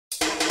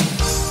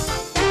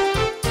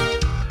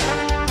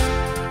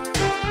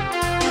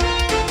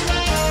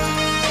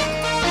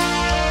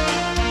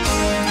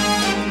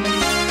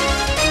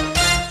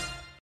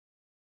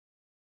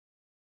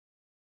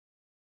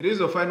It is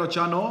the final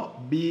channel,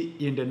 Be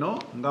in the Know,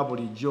 nga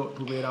bulijjo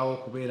tubeerawo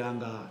kubeera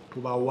nga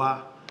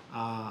tubawa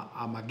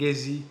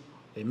amagezi,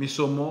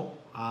 emisomo,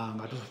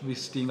 nga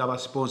tuvisitinga ba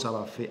sponsor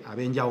baffe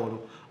ab'enjawulo.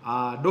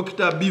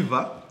 Dr.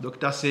 Biva,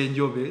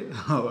 Dr.Senjobe,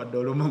 wadde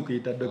olumu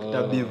kuyita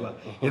Dr. Biva,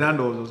 era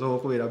ndowooza osobola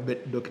okubeera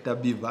Dr.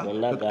 Biva,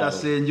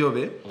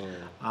 Dr.Senjobe,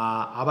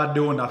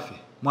 abaddewo naffe,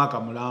 mwaka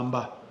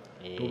mulamba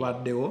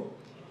tubaddewo.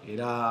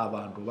 Era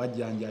abantu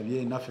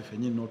bajjanjabye naffe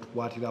ffennyini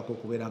n'otukwatirako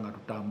okubeera nga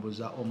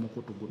tutambuza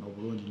omukutu guno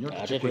obulungi nnyo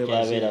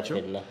tukikwebaza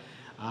ekyo.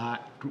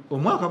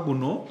 Omwaka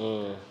guno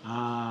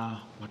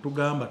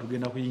watugamba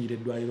tugenda kuyingira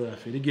eddwaliro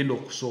lyaffe ligenda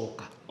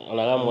okusooka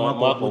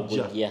mwaka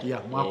ogujja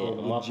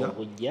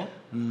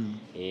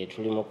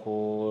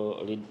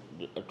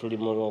tuli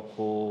mu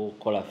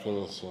kukola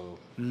finishing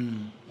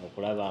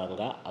okulaba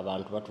nga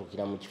abantu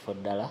batuukira mu kifo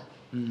ddala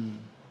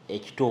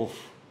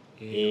ekituufu.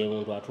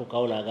 Omuntu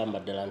atuukawo n'agamba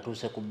ddala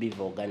ntuuse ku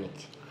Biva organic.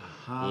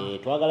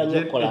 Twagala nnyo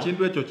okukola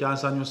ekintu ekyo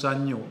kyansanyusa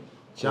nnyo,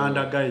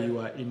 kyandaga you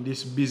are in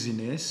this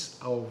business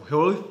of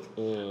health,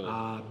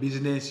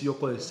 business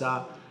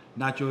y'okozesa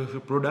natural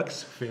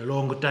products for a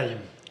long time,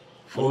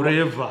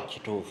 forever.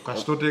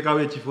 Kasita oteekawo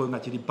ekifo nga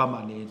kiri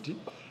permanent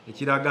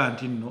ekiraga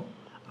nti nno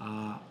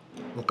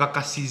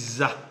okakase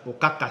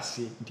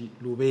nti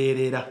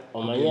lubeerera.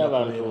 Omanyi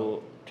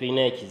abantu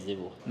tulina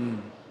ekizibu,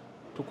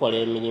 tukola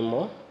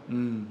emirimu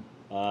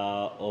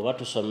oba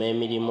tusoma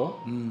emirimu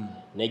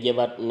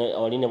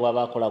oli ne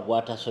bw'aba akola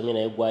gwatasomye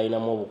naye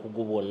gwalinamu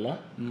obukugu bwonna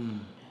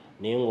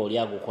naye ng'oli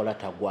agukola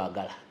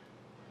tagwagala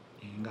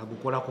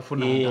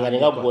nga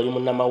nenga gw'oli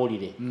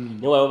munnamawulire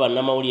naye waliwo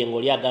bannamawulire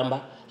ng'oli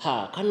agamba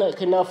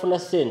kenaafuna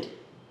ssente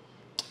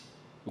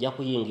nja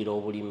kuyingira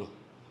obulimi,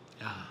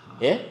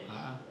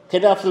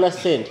 kenaafuna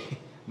ssente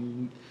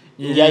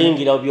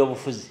njayingira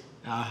byobufuzi.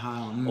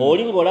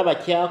 Oli ng'olaba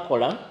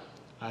kyakola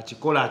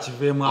akikola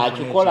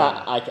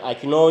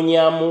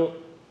akinoonyamu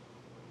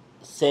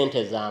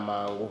ssente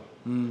z'amangu,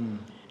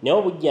 naye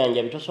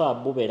obujjanjabi tosobola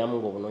bubeeramu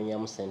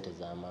ng'obunoonyamu ssente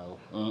z'amangu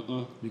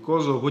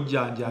because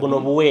buno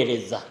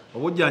buweereza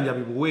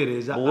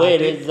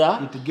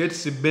it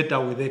gets better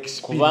with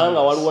experience.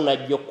 Kubanga waliwo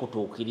najja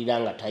okutuukirira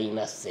nga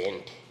talina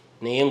ssente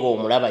naye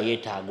ng'omulaba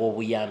yeetaaga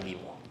obuyambi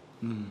bwo.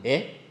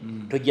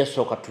 Tojja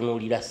sooka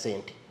tunuulira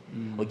ssente,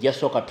 ojja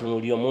sooka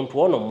tunuulira omuntu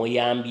ono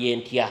muyambye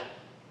ntya.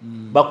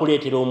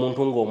 Bakuleetera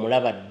omuntu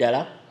ng'omulaba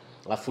ddala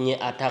afunye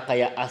ataaka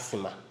ya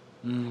asima,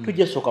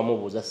 tujja sooka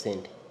mubuuza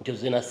ssente nti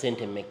ozina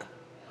ssente mmeka.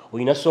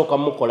 Olina sooka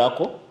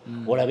mukolako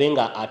olabe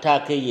nga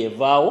ataaka eyo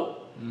evaawo,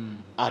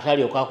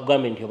 atalyoka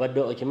akugambe nti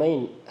obadde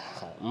okimanyi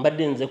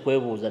mbadde nze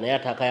kwebuuza naye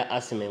ataaka ya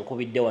asima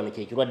enkubidde wano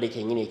kyekirwadde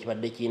kyennyini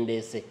ekibadde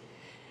kindeese,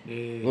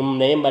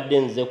 naye mbadde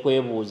nze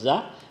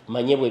kwebuuza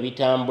manye bwe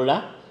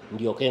bitambula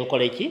ndyoke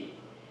nkole ki,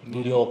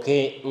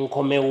 ndyoke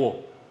nkomewo.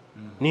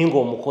 Naye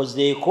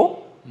ng'omukozeeko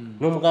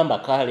n'omugamba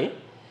kale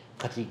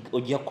kati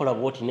ojja kukola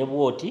bwoti ne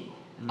bwoti,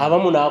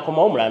 abamu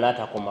n'akomawo omulala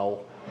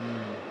n'atakomawo.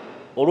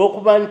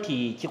 Olw'okuba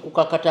nti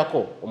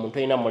kikukakatako omuntu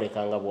alina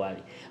mulekanga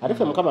bw'ali. Ate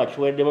ffe Mukama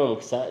atuweddemu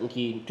omukisa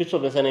nti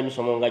tusomesa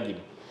n'emisomo nga gino.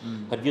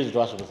 Kati juzi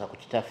twasomesa ku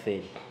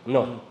Kitafeeri,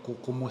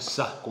 ku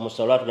Musa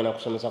olwa tugenda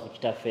kusomesa ku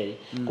Kitafeeri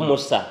ku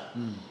Musa.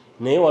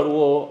 Naye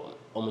waliwo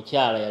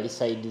omukyala yali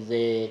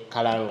sayidize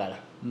Kalangala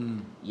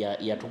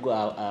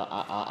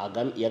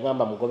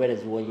yagamba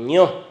mugoberezi wo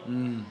nnyo,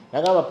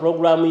 nagamba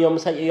puroguramu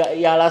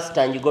ya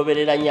lasita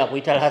ngigoberera nnyo,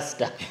 akuyita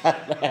lasita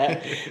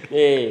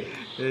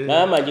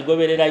nagamba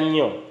ngigoberera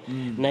nnyo,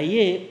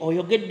 naye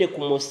oyogedde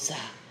ku Musa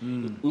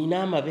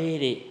nina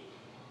amabeere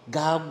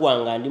gaagwa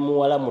nga ndi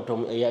muwala muto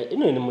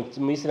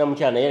muyisira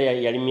mukyala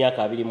naye yali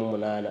myaka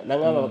 28,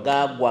 nagamba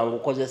gaagwa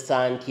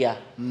ngukozesa ntya.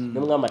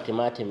 Nemugamba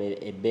temaatema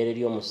ebbeere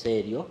ly'omusa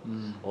eryo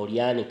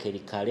olyanike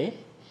likale,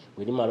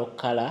 bwe limala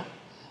okukala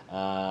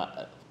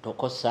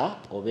tokosa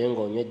obe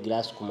ng'onywa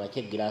egiraasi ku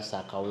makya, egiraasi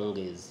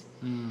akawungeezi.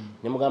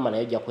 Nemugamba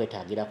naye ojja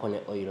kwetaagirako ne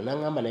oyiro.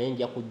 Nagamba naye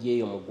nja kujja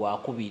eyo mu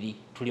Gwakubiri,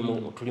 twali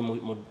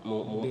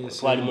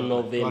mu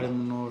Novemba.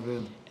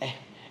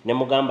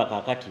 Nemugamba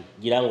kaakati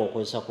gira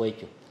ng'okozesa ku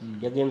ekyo.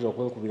 Yagenza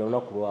okunkubira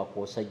olunaku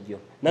lwakwosa jjo.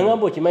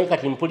 Nagamba okimanyi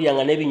kati mpulira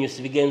nga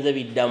n'ebinyusi bigenze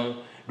biddamu,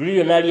 luli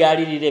lyonna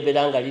lyali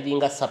lireebera nga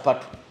liringa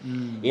sapatu.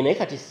 Naye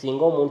kati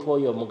singa omuntu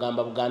oyo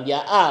omugamba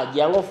bugambya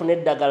jangu ofune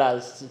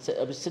eddagala,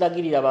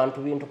 siragirira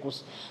abantu bintu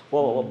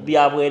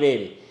bya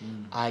bwereere,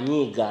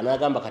 anyiiga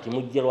n'agamba kati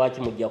mujje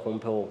lwaki mujja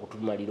kumpewo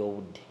okutumalira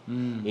obudde.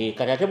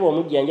 Kati ate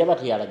bw'omujjanjaba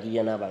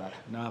teyalagirira n'abalala.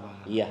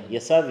 Ye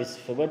service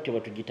ffe bwetyo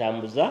bwe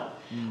tugitambuza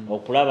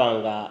okulaba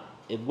nga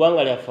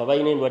eggwanga lyaffe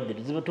abalina endwadde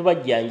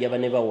tubajjanjaba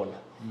ne bawona,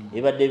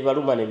 ebadde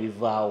bibaluma ne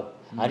bivaawo,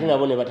 ate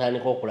nabo ne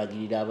batandika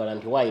okulagirira abalala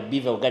nti waayo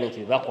Biva organic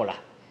bye bakola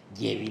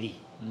gyebiri.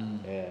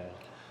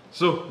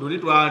 So luli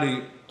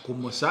twali ku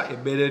Musa,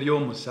 ebbeere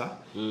ly'omusa,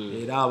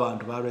 era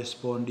abantu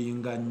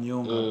barespondinga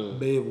nnyo nga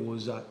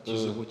beebuuza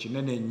kizibu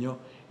kinene nnyo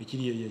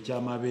ekiri eyo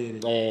eky'amabeere.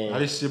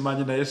 Ali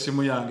simanyi naye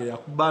essimu yange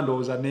yakuba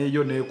ndowooza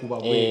n'eyo neekuba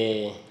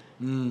bwe.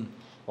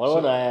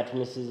 Waliwo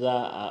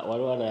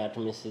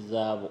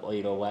n'ayatumisiza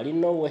oyiro bw'ali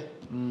nnowe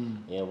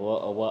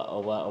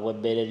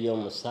obw'ebbeere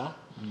ly'omusa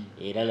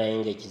era naye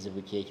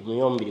ng'ekizibu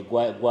kyekimu omubiri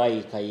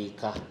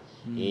gwayikaayika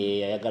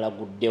ayagala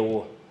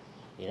guddewo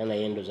era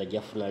naye endoza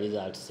jafuna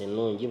results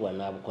ennungi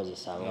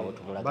bw'anaabukozesanga bwe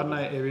tumulaga.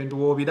 Banna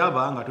ebintu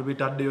w'obiraba nga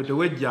tubitaddeyo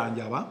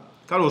tewejjanjaba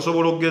kale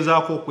osobola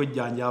okugezaako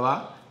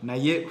okwejjanjaba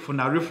naye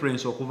funa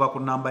reference okuva ku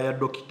namba ya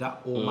dokita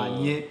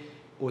omanye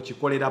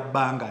okikolera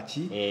bbanga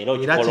ki era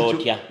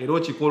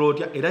okikola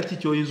otya era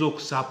kikyoyinza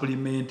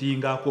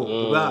okusupplementingako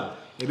kuba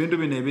ebintu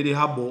bino ebiri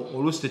habo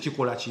oluusi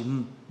tekikola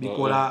kimu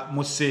bikola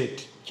mu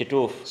set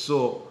kituufu.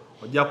 So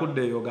ojja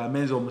kuddeeyo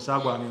ogambenze omusa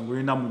gwange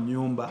ngulina mu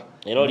nnyumba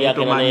era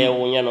olyagenda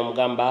neyewuunya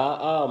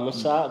n'omugamba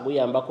omusa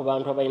guyamba ku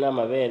bantu abalina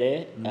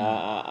amabeere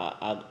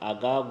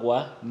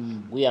agagwa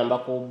guyamba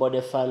ku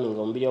body farming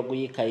omubiri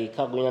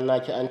oguyikayika gulina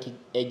nakyo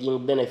anti-aging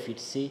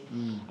benefits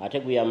ate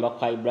guyamba ku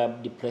high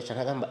blood pressure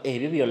nagamba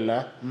ebyo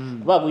byonna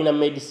kuba gulina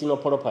medicinal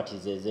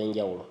properties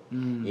ez'enjawulo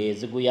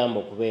eziguyamba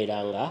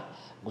okubeera nga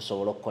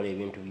gusobola okukola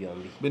ebintu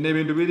byombi. Bino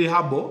ebintu biri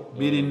habo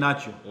biri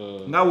nakyo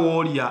nga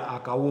woolya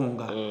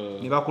akawunga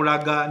ne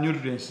bakulaga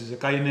nutrients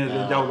zekalina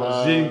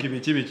ez'enjawulo zingi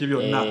biki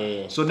byonna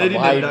so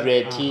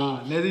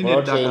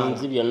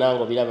proteins byonna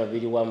ngo biraba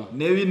biri wamu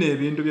nebino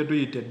ebintu bye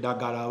tuyita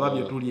eddagala aba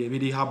bye tuli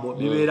ebiri habo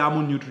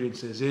bibeeramu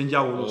nutrients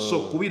ez'enjawulo so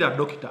kubira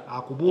dokita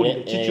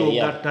akubuulire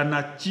kikyogatta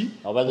naki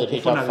oba ze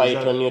tuyita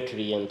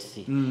phytonutrients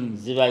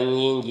ziba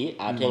nnyingi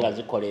ate nga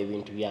zikola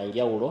ebintu bya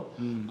njawulo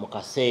mu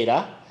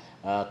kaseera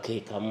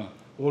keekamu.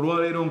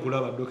 Olwaleero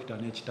nkulaba dokita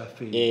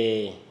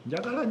n'ekitafeeri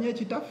njagala nnyo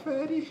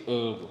ekitafeeri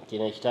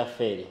kino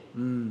ekitafeeri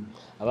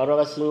abantu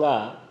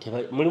abasinga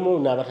mulimu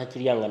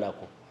n'abatakiryanga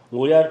nako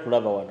ng'oli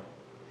atulaba wano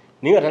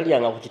naye nga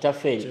talyanga ku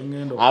kitafeeri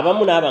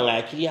abamu naaba nga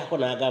yakiryako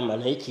n'agamba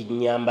naye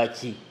kinyamba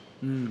ki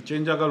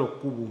kyenjagala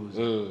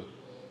okukubuuza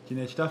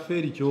kino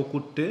ekitafeeri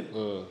kyokutte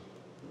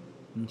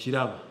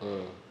nkiraba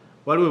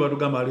waliwo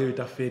batugamba waliwo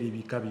ebitafeeri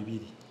bika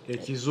bibiri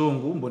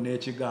ekizungu mbu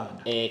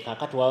n'ekiganda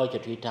kakati waawo kye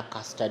tuyita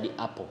custard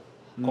apple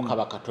ko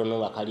kaba katono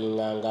nga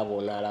kalinganga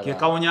bonaalaba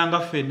kekawonyanga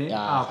fene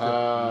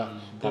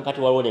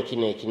kakati waliwo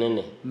nekino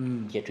ekinene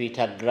kye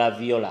tuyita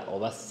graviola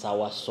oba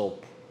sour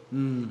soap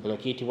kino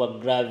kiyitibwa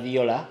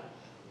graviola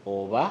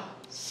oba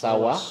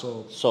sour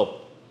soap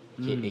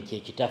ekyo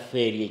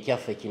ekitafeeri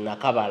ekyaffe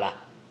kinakabala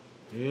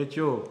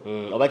ekyo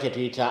oba kye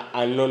tuyita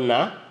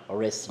anona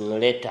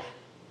resinoleta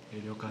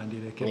mu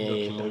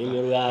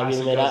lulimi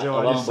lwabimera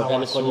oba mu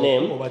botanical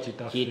name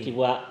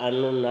kiyitibwa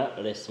anona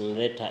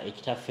resinoleta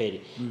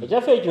ekitafeeri.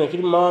 Ekitafeeri kino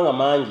kiri mu mawanga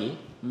mangi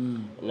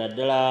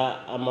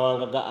naddala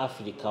amawanga ga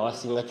Africa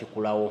wasinga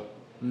kikulawo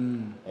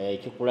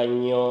kikula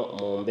nnyo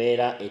mu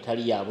mbeera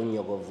etali ya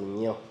bunnyogovu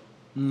nnyo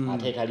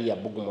ate etali ya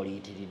bbugumu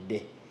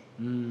liyitiridde.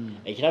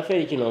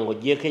 Ekitafeeri kino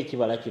ng'oggyeko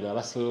ekibala kino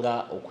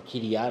abasinga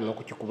okukirya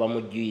n'okukikuba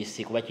mu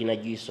juice kuba kirina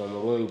juice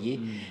omulungi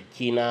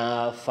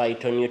kirina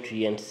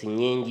phytonutrients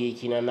nnyingi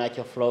kirina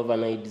natural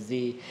flavonoids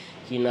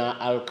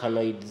kirina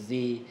alkaloids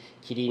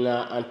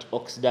kirina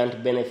antioxidant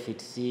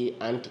benefits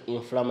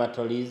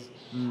anti-inflammatories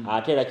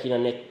ate era kirina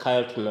ne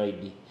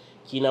carotenoid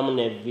kirinamu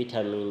ne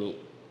vitamin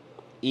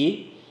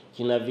E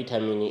kirina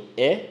vitamin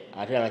A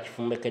ate nga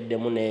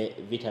kifumbekeddemu ne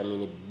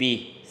vitamin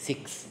B6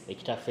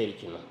 ekitafeeri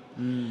kino.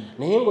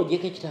 Naye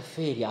ng'oggyeko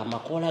ekitafeeri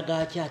amakoola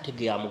gaakyo ate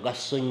ge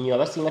amugaso nnyo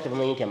abasinga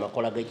tebamanyi nti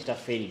amakoola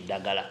g'ekitafeeri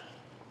ddagala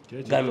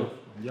gano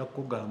nja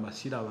kukugamba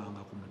sirabanga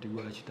ku muti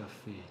gwa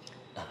kitafeeri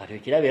kati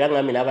okiraba era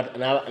ngambi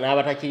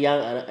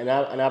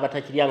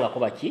n'abatakiryangako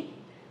baki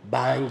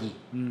bangi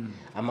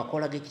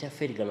amakoola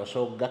g'ekitafeeri gano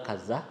osobola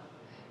okugakaza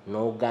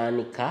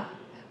n'ogaanika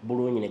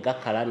bulungi ne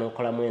gakala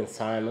n'okolamu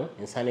ensaano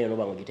eyo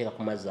noba ng'ogiteeka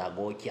ku mazzi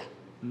agookya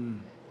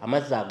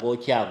amazzi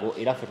agookya ago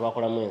era ffe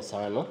twakolamu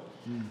ensaano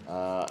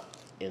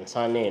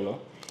ensaano eno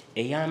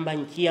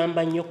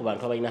kiyamba nnyo ku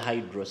bantu abalina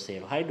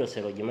hydrocell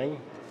ogimanyi?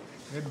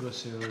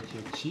 Hydrocell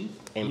kyeki?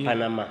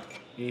 Empanama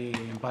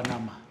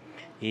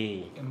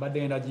mbadde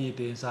ngenda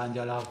giyita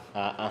ensanjalavu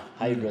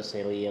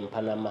hydrocell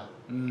y'empanama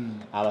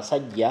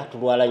abasajja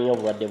tulwala nnyo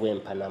obulwadde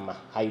bw'empanama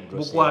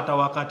bukwata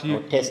wakati mu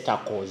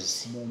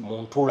testicles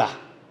mu ntula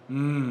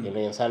eno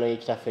ensaano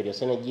y'ekitafeeri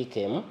osene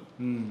giikeemu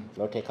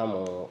n'oteeka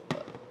mu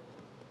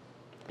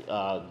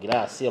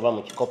giraasi oba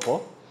mu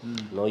kikopo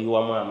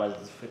n'oyiwamu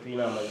amazzi ffe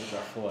tulina amazzi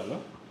gaffe wano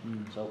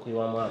so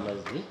okuyiwamu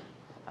amazzi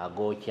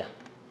agookya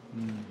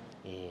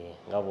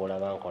nga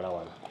bw'olaba nkola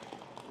wano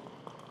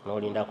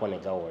n'olindako ne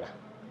gawola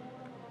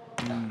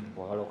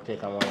bw'omala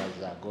okuteekamu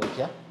amazzi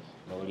agookya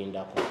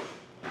n'olindako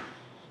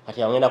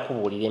kati agenda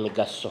kubuulira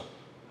emigaso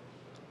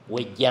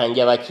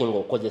wejjanjaba ki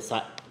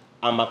ng'okozesa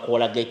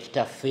amakoola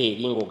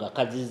g'ekitafeeri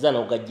ng'ogakazizza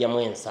n'ogagyamu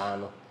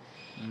ensaano.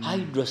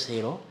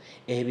 Hydrocell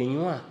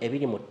ebinywa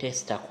ebiri mu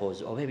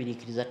testicles oba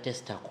ebiriikiriza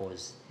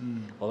testicles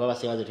oba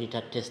abasinga ze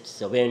tuyita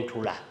testis oba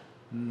entula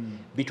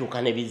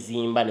bituuka ne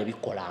bizimba ne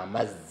bikola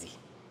amazzi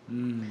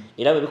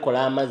era bwe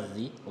bikola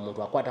amazzi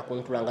omuntu akwata ku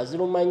ntula nga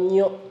ziruma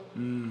nnyo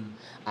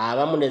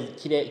abamu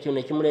kino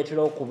ne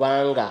kimuleetera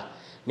okubanga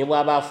ne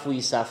bw'aba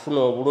afuuyisa afuna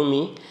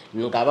obulumi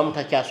ng'abamu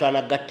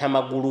takyasobola nagatta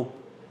magulu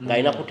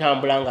ng'alina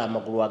kutambula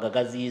ng'amagulu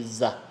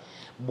agagaziyizza.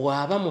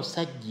 Bw'aba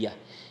musajja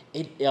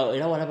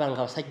era walaba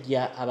nga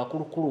abasajja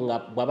abakulukulu nga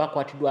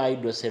bw'abakwatiddwa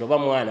hydrocell oba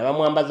mwana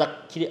bamwambaza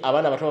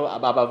abaana bato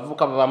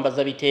abavubuka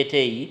babambaza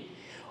biteeteeyi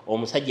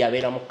omusajja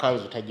abeera mu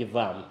kanzu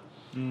tagivaamu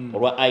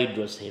olwa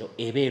hydrocell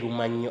eba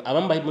eruma nnyo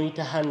abamu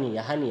bamuyita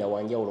haniya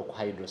wanjawulo ku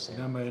hydrocell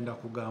yenda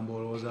kugamba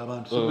olowooza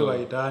abantu sibe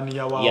bayita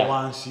haniya wa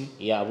wansi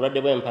obulwadde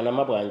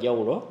bw'empanama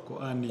bwanjawulo ku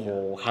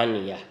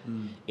haniya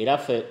era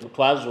ffe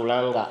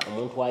twazuula nga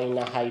omuntu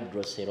alina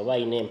hydrocell oba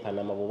alina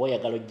empanama bw'oba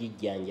oyagala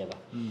ogijjanjaba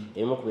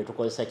ebimu ku bye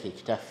tukozesa kye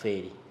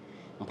kitafeeri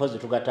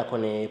mpozi tugattako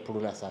ne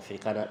Prunus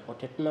africana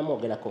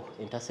tetunamwogerako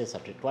entasesa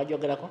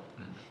tetwagyogerako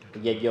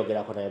tujja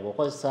gyogerako naye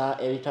bw'okozesa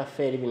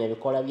ebitafeeri bino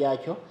ebikola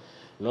byakyo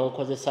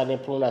n'okozesa ne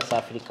Prunus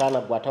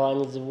africana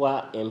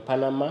gwatawanyizibwa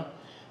empanama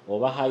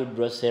oba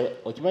hydrocell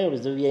okimanyi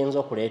ebizibu byeyinza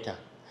okuleeta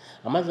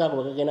amazzi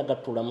ago gagenda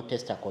gattuula mu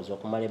testicles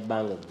okumala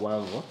ebbanga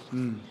eggwanvu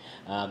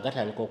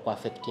gatandika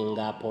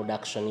okuaffectinga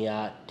production ya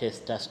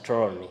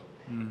testosterone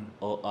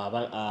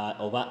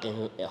oba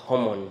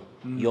hormone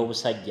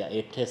y'obusajja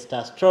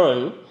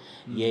testosterone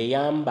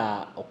yeyamba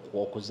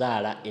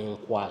okuzaala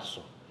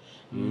enkwaso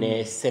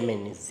ne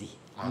semenizi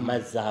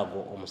amazzi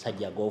ago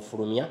omusajja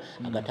g'ofulumya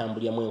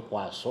agatambulyamu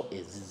enkwaso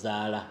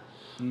ezizaala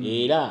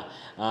era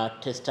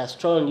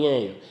testosterone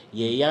eyo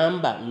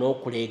yeyamba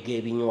n'okuleega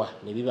ebinywa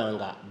ne biba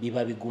nga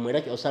biba bigumu era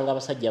osanga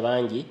abasajja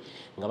bangi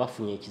nga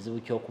bafunye ekizibu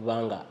ky'okuba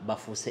nga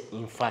bafuuse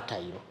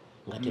infertile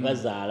nga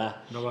tebazaala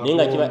naye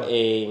nga kiba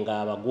nga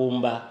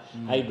abagumba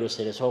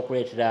hydrocell esobola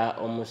okuleetera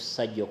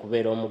omusajja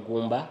okubeera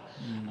omugumba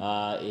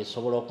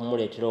esobola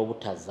okumuleetera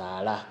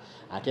obutazaala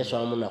ate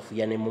esobola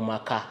munafuya ne mu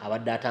maka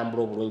abadde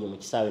atambula obulungi mu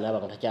kisaawe n'aba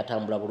nga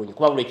takyatambula bulungi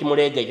kuba buli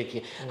ekimuleega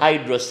ekyo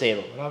hydrocell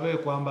olaba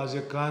ekwambaza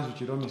ekkanzu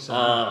kiro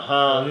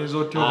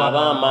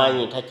aba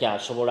amaanyi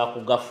takyasobola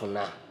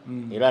kugafuna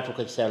era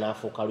atuuka ekiseera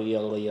n'afuuka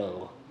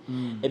luyongoyongo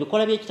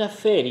ebikola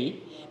by'ekitafeeri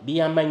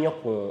biyamba nnyo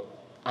ku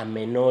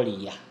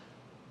amenorrhea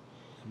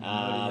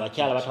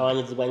abakyala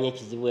batawanyizibwa nnyo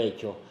ekizibu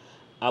ekyo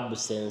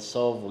absence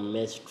of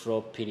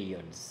menstrual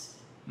periods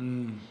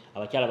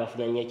abakyala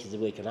bafuna nnyo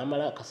ekizibu ekyo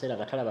n'amala akaseera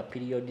nga talaba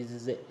periods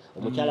ze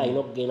omukyala alina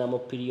okugenda mu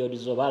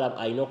periods oba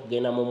alina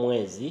okugenda mu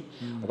mwezi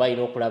oba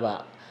alina okulaba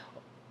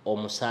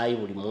omusaayi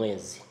buli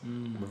mwezi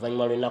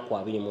oluvannyuma lw'ennaku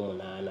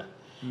 28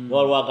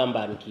 waliwo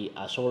agamba nti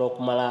asobola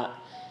okumala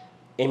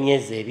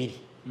emyezi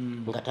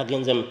 2 nga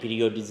tagenze mu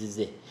periods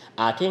ze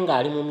ate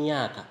ng'ali mu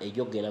myaka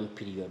egy'okugenda mu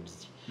periods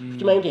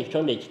tukimanyi nti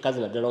ekitonde ekikazi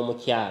naddala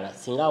omukyala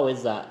singa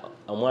aweza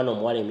omwana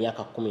omuwala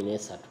emyaka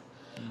 13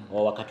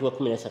 wakati wa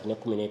 13 ne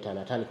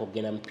 15 atandika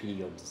okugenda mu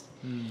periods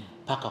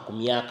paka ku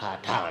myaka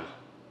 5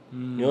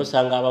 niyo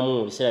osanga abamu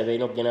mu biseera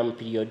balina okugenda mu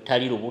period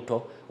tali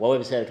lubuto wawe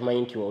ebiseera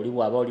tumanyi nti oli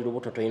bw'aba oli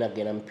lubuto tolina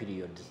kugenda mu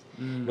periods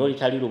n'oli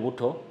tali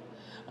lubuto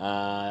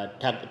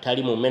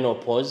tali mu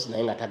menopause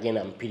naye nga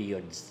tagenda mu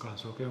periods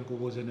kansooke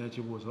nkubuuze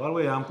n'ekibuuzo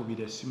waliwo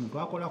yankubira essimu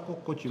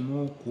twakolako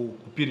kimu ku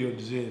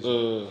periods ezo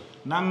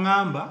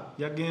n'aŋŋamba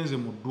yagenze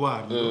mu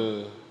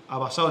ddwaliro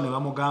abasawo ne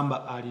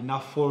bamugamba alina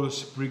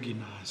false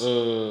pregnancy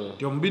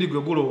nti omubiri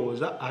gwe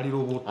gulowooza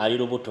ali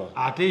lubuto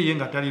ate ye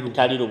nga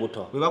tali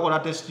lubuto bwe bakola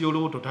test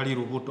y'olubuto tali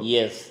lubuto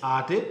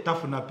ate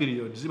tafuna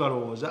periods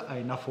balowooza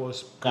alina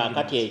false pregnancy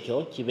kaakati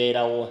ekyo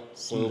kibeerawo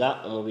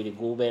singa omubiri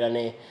gubeera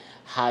ne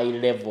high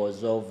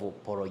levels of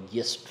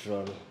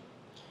progesterone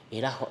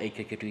era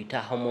ekyo kye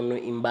tuyita hormone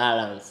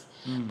imbalance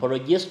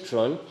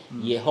progesterone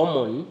ye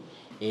hormone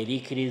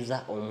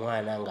eriikiriza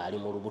omwana ng'ali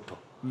mu lubuto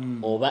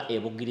oba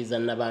ebugiriza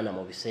n'abaana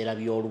mu biseera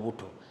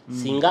by'olubuto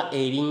singa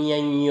erinnya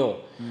nnyo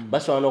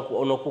basobola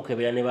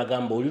n'okukebera ne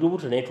bagamba oli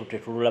lubuto naye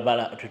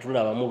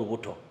tetululabamu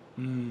lubuto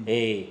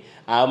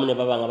abamu ne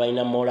baba nga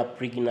balina molar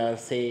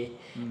pregnancy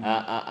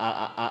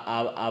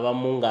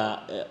abamu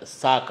nga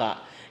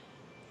saaka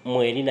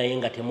mweri naye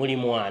nga temuli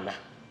mwana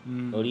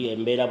oli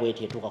embeera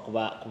bweti etuuka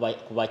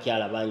ku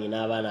bakyala bangi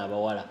n'abaana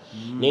abawala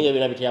naye nga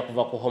byonna bitera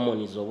kuva ku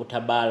hormones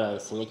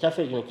obutabalancing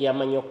ekyaffe kino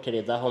kiyamba nnyo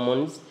okutereeza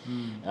hormones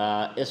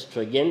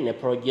estrogen ne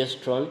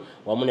progesterone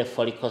wamu ne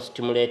follicle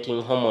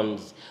stimulating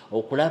hormones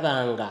okulaba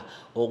nga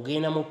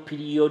ogenda mu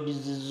periods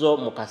zo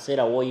mu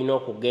kaseera w'olina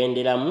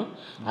okugenderamu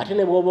ate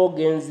ne bw'oba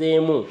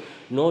ogenzeemu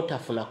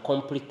n'otafuna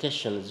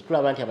complications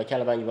tulaba nti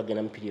abakyala bangi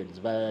bagenda mu periods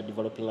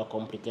badevelopinga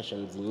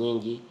complications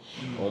nyingi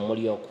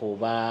omuli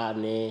okuba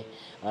ne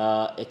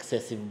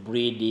excessive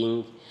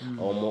bleeding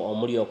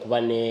omuli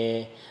okuba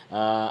ne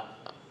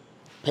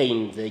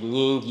pains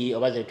nyingi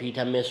oba ze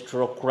tuyita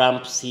menstrual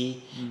cramps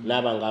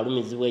n'aba nga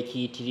alumizibwa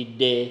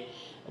ekiyitiridde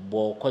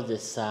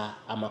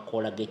bw'okozesa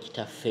amakoola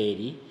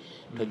g'ekitafeeri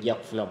tojja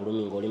kufuna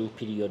bulumi ng'oli mu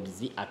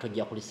periods ate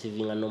ojja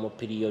kurisivinga no mu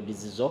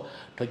periods zo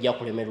tojja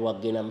kulemerwa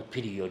kugenda mu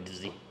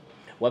periods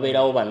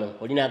wabeerawo bano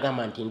olina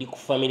agamba nti ndi ku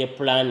family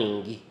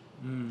planning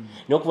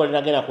n'okuba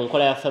olagenda ku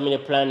nkola ya family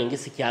planning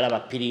sikyalaba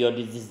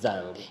periods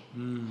zange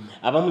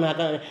abamu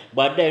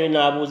bw'addayo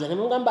n'abuuza ne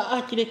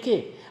mugamba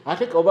kireke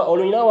ate oba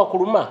olina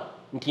wakuluma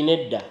nti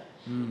nedda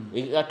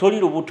toli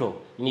lubuto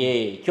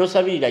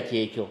kyosabirira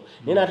kyekyo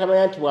naye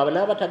n'atamanya nti bw'aba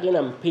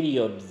n'abatagenda mu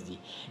periods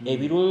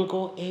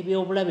ebirungo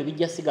ebyobulabe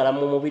bijja sigala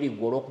mu mubiri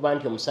gwe olw'okuba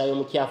nti omusaayi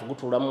omukyafu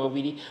gutuula mu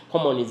mubiri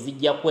homoni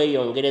zijja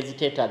kweyongera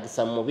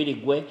eziteetaagisa mu mubiri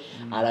gwe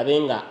alabe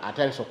nga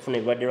atandise okufuna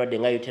ebirwadde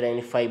nga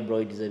uterine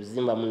fibroids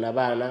ebizimba mu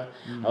nabaana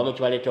abamu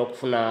kibaleetera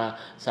okufuna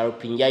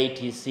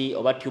salpingitis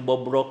oba tubal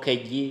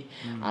blockage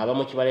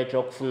abamu kibaleetera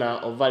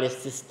okufuna ovary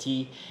cyst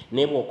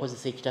naye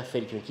bw'okozesa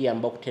ekitafeeri kino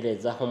kiyamba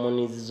okutereeza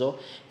homonies zo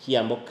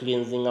kiyamba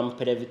okucleansinga mu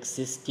pelvic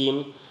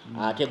system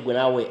ate gwe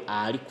naawe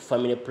ali ku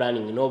family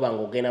planning n'oba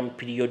ng'ogenda mu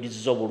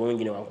periods zo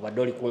bulungi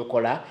newankubadde oli ku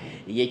nkola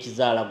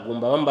ey'ekizaala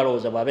ggumba abamu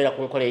balowooza bw'abeera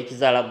ku nkola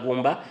ey'ekizaala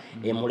ggumba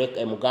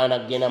emugaana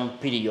kugenda mu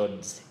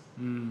periods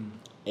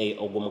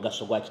ogwo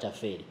mugaso gwa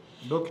kitafeeri.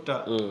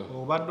 Dokita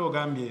obadde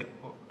ogambye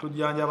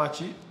tujjanjaba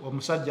ki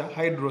omusajja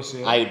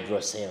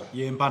hydrocell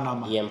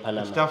yempanama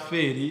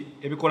kitafeeri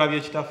ebikola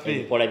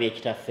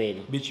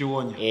by'ekitafeeri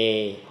bikiwonya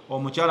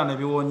omukyala ne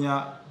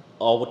biwonya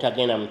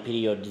obutagenda mu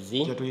periods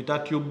kyetuyita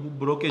tube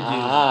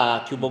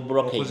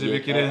blockage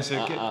okuzibikira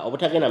enseke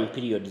obutagenda mu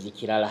periods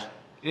kirala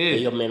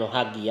eyo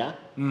menohagia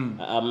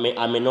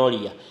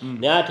amenorrhea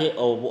naye ate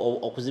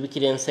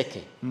okuzibikira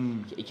enseke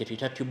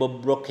kyetuyita tube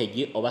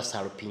blockage oba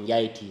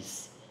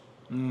salpingitis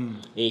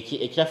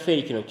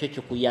ekitafeeri kino kyo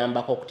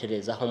kikuyambako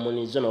okutereeza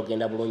homoni zo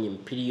n'ogenda bulungi mu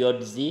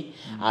periods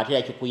ate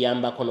era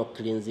kikuyambako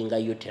n'okucleansinga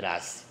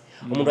uterus.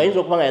 Omuntu ayinza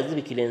okuba nga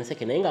yazibikira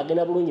enseke naye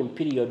ng'agenda bulungi mu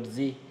periods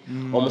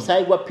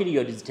omusaayi gwa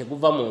periods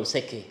teguva mu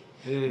nseke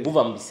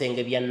guva mu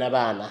bisenge bya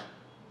nabaana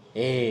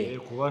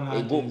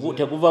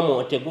teguva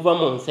mu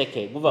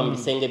nseke guva mu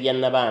bisenge bya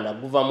nabaana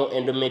guva mu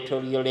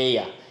endometrial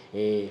layer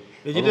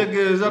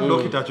ekitegeeza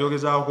dokita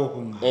kyogezaako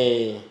okunga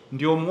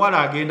nti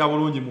omuwala agenda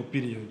bulungi mu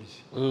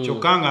periods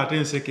kyokka ng'ate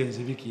enseke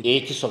nzibikire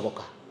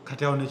kisoboka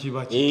kati awo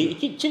nekiba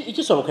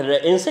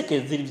kisobokerera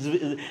enseke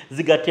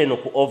zigatte eno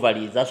ku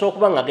ovaries asobola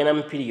okuba nga agenda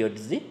mu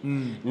periods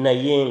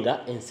naye nga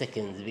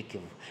enseke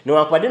nzibikivu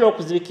newankubadde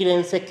n'okuzibikira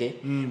enseke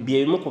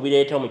byebimu ku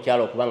bireeta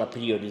omukyalo okuba nga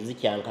periods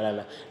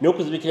zikyankalana naye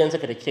okuzibikira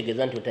enseke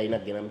tekitegeeza nti otalina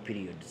kugenda mu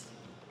periods.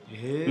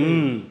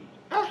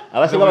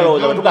 Abasinga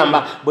balowooza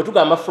bwe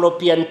tugamba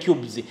fallopian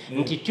tubes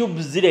nti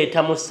tubes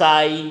zireeta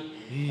musaayi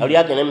oli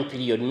agenda mu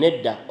period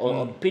nedda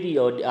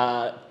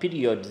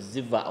period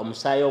ziva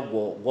omusaayi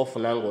ogwo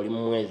gw'ofuna ng'oli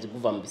mu mwezi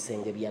guva mu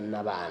bisenge bya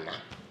nabaana.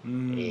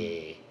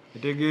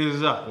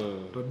 Kitegeeza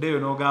toddeyo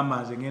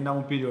n'ogamba nze ngenda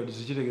mu period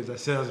zikitegeeza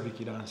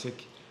serazibikira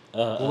nseke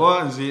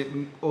kuba nze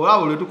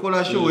olaba lwe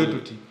tukola show we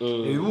tuti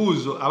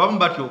ebibuuzo abamu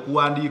batya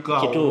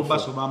okuwandiika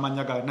basoma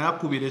amanya gala naye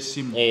akubira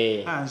essimu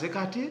nze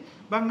kati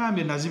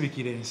bangambye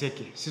nazibikira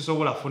enseke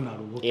sisobola funa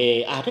lubuto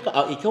ate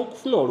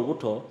ekyokufuna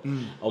olubuto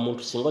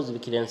omuntu singa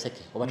ozibikira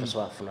enseke oba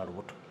tosobola funa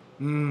lubuto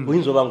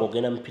oyinza oba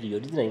ng'ogenda mu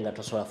periods naye nga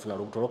tosobola funa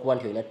lubuto olwokuba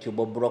nti olina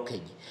tubal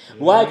blockage.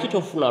 Lwaki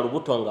tofuna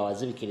lubuto nga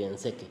wazibikira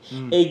enseke?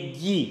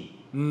 Eggi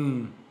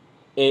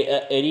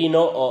erina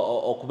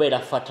okubeera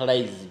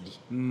fertilized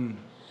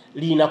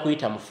lina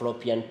kuyita mu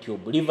fallopian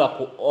tube liva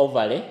ku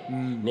ovary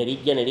ne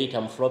lijja ne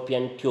liyita mu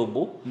fallopian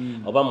tube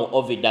oba mu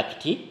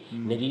oviduct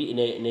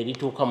ne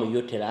lituuka mu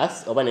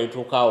uterus oba ne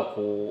lituuka awo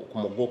ku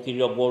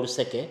muguukiriro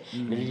gw'oluseke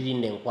ne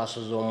lirinda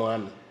enkwaso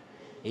z'omwami.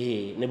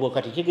 Ne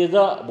bwekati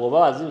kitegeeza bw'oba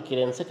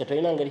wazibikira enseke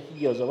tolina ngeri ki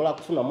gy'osobola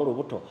kufunamu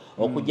lubuto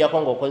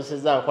okuggyako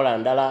ng'okozesezza nkola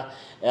ndala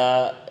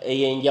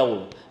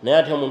ey'enjawulo naye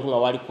ate omuntu nga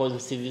wali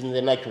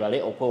conceiving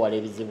naturally okwewala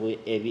ebizibu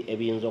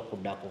ebiyinza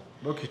okuddako.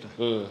 Dokita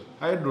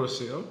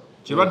hydrocell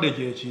kirwadde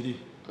gyekiri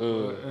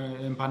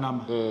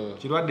empanama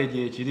kirwadde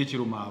gyekiri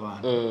kiruma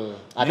abantu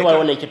ate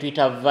waliwo nekyo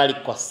tuyita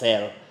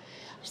varicocele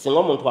singa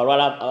omuntu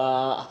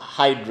alwala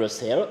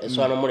hydrocele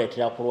esobola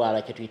n'omuleetera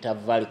kulwala kye tuyita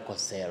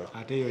varicocele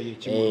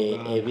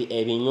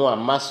ebinywa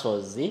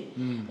muscles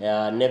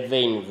ne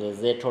veins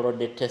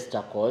ezeetoolodde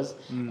testicles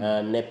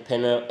ne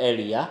penile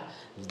area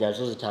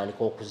nazo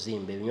zitandika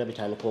okuzimba ebinywa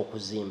bitandika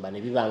okuzimba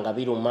ne biba nga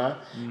biruma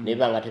ne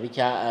biba nga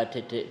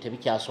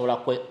tebikyasobola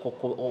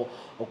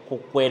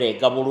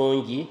kwereega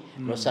bulungi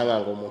nosanga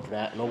ng'omuntu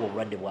n'obwo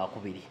obulwadde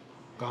bwakubiri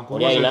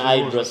oli alina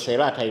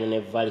hydrocele ate alina ne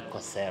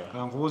varicocele.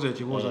 Kankubuuza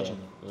ekibuuzo kino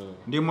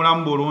ndi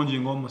mulamu bulungi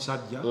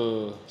ng'omusajja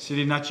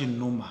sirina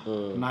kinnuma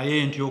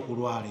naye ntya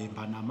okulwala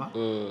empanama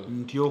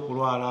ntya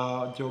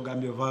okulwala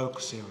kyogambye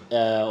varicocele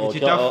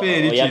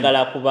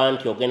oyagala kuba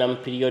nti ogenda mu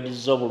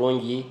periods zo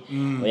bulungi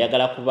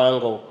oyagala kuba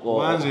nga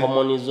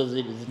homoni zo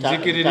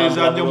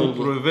zikiririza nnyo mu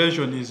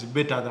prevention is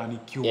better than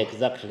cure.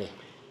 Exactly.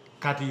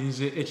 Kati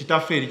nze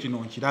ekitafeeri kino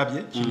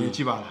nkirabye kino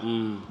ekibala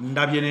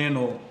ndabye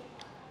neeno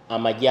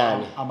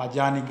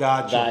amajaani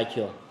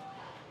gaakyo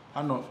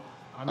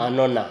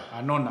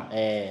anona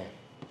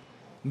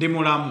ndi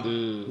mulamu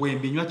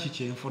wembinywa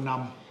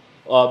kikyenfunamu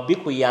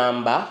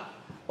bikuyamba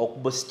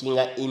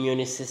okuboostinga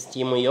immune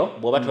system yo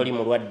bw'oba toli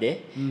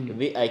mulwadde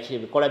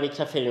ebikola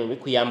by'ekitafeeri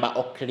bikuyamba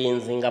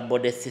okucleansinga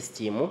body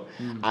system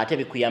ate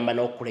bikuyamba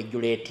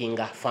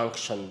n'okuregulatinga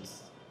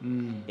functions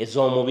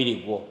ez'omubiri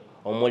gwo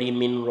omuli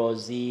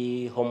minerals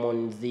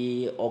hormones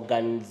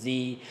organs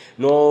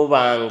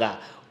n'obanga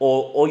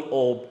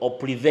o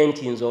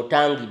preventing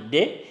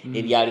otangidde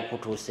ebyali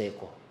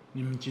kutuuseeko.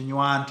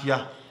 Nkinywa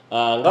ntya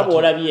nga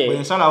bw'olabye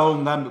bwensalawo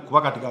ngambi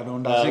kuba kati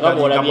Katonda nga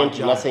bw'olabye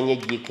nti nasenye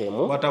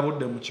jikemu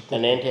watabudde mu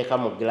kikopo nenteeka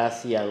mu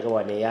giraasi yange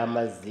wano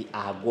ey'amazzi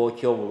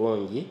agookya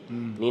obulungi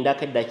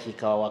nindako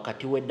eddakiika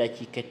wakati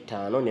w'eddakiika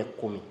 5 ne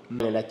 10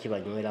 ngenda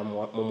kibanywera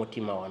mu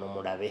mutima wano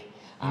mulabe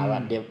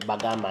abadde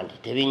bagamba nti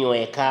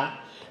tebinyweka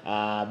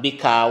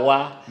bikaawa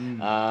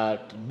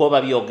bo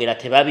babyogera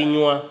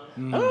tebabinywa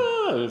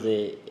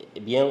nze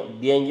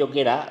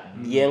byenjogera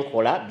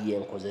byenkola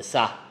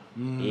byenkozesa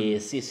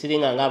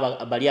siringa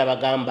nga bali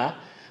abagamba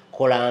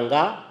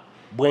kolanga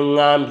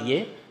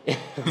bweŋŋambye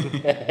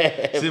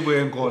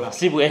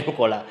si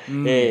bwenkola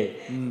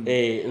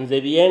nze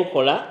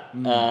byenkola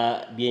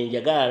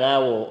byenjagala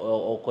naawe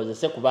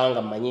okozese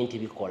kubanga mmanyi nti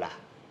bikola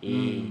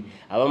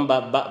abamu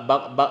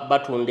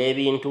batunda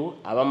ebintu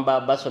abamu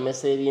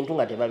basomesa ebintu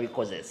nga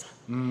tebabikozesa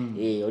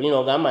olina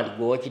ogamba nti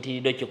gwe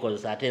wokitiridde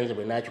okikozesa ate nze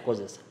bwe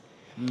nakikozesa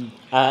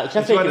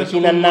Kitafeeri kino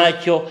kirina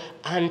nakyo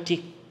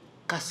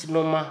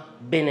anti-carcinoma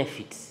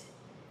benefits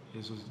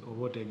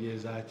oba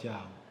otegeeza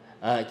kyawo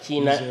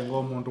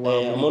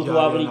omuntu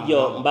wa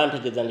bulijjo mba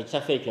ntegeeza nti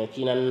Kitafeeri kino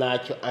kirina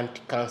nakyo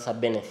anti-cancer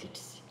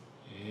benefits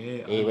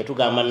bwe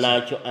tugamba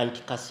nakyo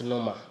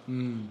anti-carcinoma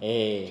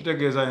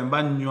kitegeeza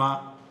emba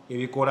nnywa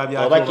ebikola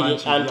byakyo oba kiri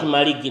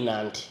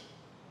anti-malignant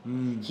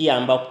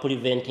kiyamba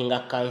preventinga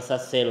cancer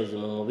cells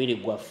mu mubiri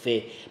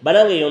gwaffe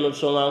banange eyo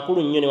nsonga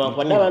nkulu nnyo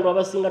newankubadde abantu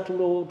abasinga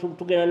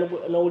tugenda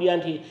n'owulira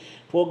nti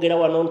twogera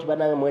wano nti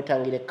banange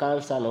mwetangire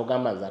cancer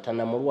n'ogamba nze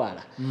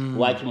atanamulwala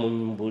lwaki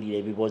mumbulira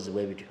ebibuuzi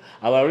bwe bityo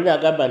abaloli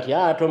agamba nti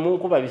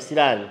tomunkuba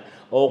bisiraani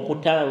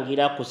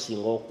okutangira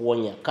kusinga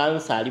okuwonya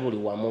cancer ali buli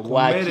wamu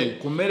lwaki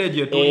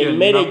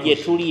emmere gye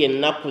tuli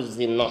ennaku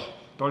zino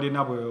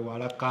tolina bwe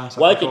wala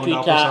cancer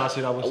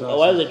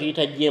waze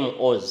tuyita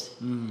GMOs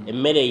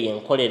emmere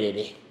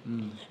yenkolerere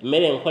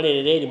emmere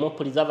enkolerere erimu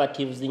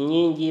preservatives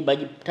nyingi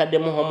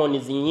bagitaddemu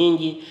hormones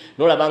nyingi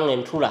nolabanga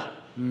entula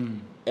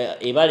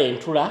ebala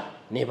entula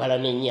nebala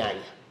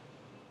n'ennyaanya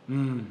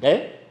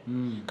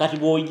kati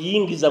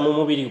bw'oyingiza mu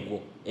mubiri gwo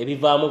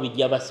ebivaamu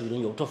bijja basi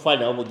birungi obutofaali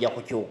nabo bujja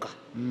kukyuka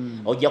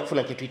ojja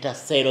kufuna kye tuyita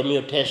cell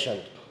mutation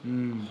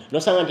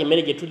nosanga nti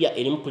emmere gye tulya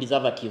erimu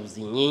preservatives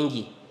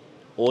nyingi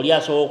oli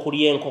asobola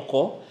okulya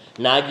enkoko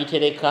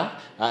n'agitereka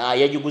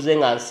yagiguze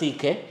nga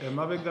nsiike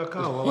emabega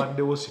kaawo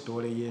wabaddewo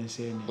sitoole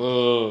y'enseene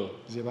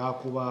ze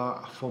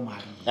baakuba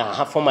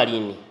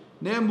formalini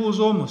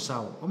nembuuza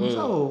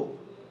omusawo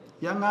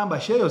yaŋŋamba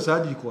sheeyo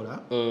saagikola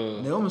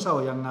naye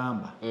omusawo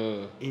yaŋŋamba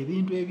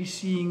ebintu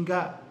ebisinga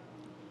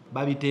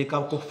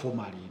babiteekako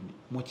formalini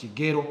mu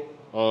kigero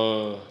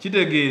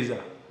kitegeeza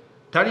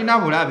talina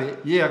bulabe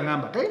ye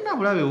yaŋŋamba talina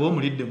bulabe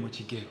w'omulidde mu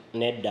kigero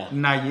nedda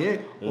naye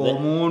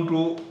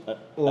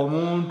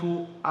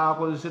omuntu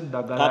akozesa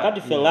eddagala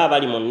kakati ffe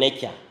ng'abali mu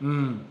nature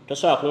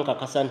tosobola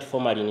kunkakasa nti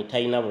formalini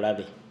talina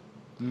bulabe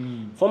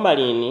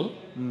formalini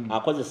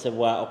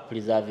akozesebwa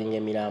okupreservinga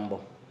emirambo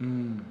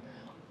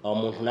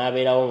omuntu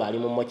n'abeerawo ng'ali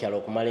mu mokyalo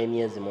okumala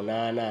emyezi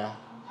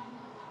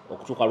 8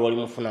 okutuuka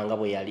lw'olimufuna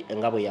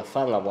nga bwe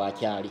yafa nga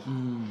bw'akyali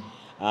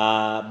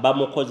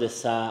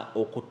bamukozesa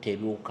okutta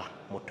ebiwuka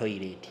mu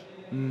toilet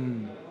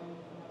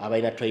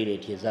abalina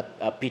toilet eza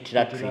pit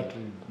latrine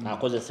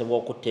akozesebwa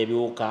okutta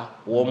ebiwuka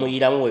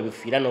w'omuyiramu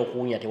webifiira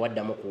n'okuwunya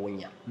tewaddamu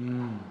kuwunya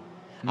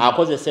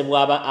akozesebwa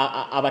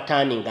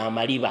abataaninga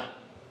amaliba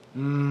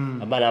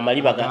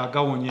amaliba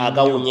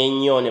agawunya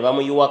ennyo ne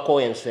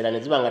bamuyiwako enswera ne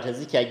ziba nga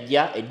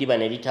tezikyajja eddiba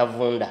ne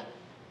litavunda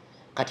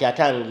kati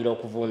atangira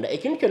okuvunda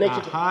ekintu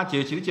kyonna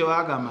kyekiri kye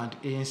bagamba nti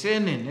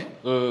enseenene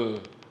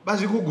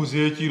bazikuguza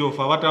ekiro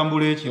fe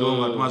abatambula ekiro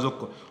nga tumaze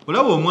okukola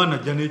olaba omwana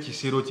ajja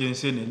n'ekisero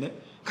ky'enseenene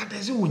nga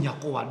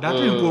teziwunyako wadde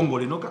ate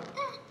enkongole noka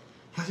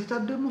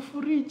yazitadde mu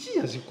furiji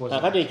yazikoza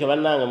kakati ekyo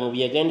bannange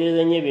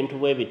mubyegendereze nnyo ebintu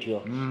bwe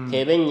bityo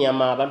keba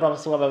ennyama abantu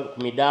abasinga ku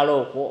midaala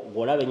okwo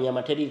ng'olaba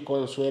ennyama teriiko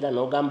nswera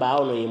n'ogamba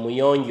awo no ye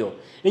muyonjo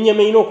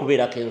ennyama erina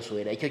okubeerako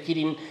enswera ekyo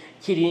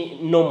kiri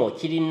nomo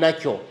kiri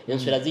nakyo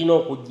enswera zirina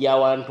okujja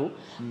awantu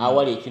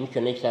awali ekintu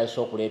kyonna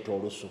ekitandisa okuleeta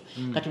olusu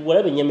kati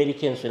bw'olaba ennyama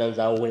eriko enswera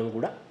nzaawo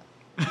wengula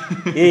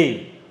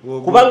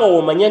kubanga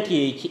womanya nti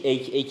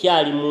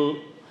ekyalimu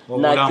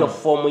nakyo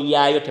fomu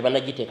yaayo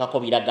tebanagiteekako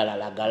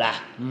biragalalagala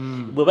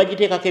bwe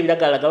bagiteekako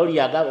ebiragalalagala oli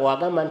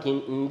wagamba nti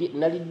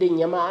nalidde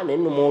ennyama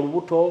nenuma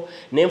olubuto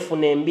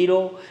nenfuna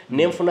embiro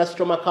nenfuna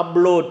stomaka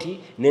bloati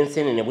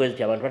n'enseenene bwe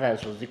ziti abantu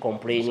batandisa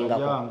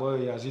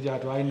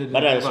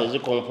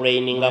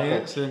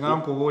ozicomplainingako senga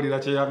nkubuulira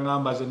kye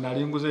yaŋŋamba ze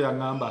nali nguze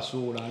yaŋŋamba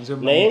suula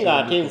naye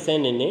ng'ate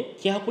enseenene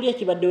kyakulya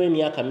kibaddewo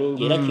emyaka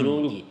mingi era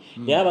kirungi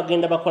naye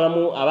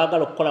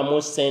abaagala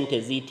okukolamu sente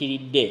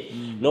ziyitiridde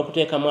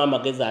n'okuteekamu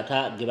amagezi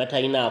ge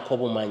batalinaako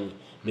bumanyi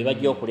be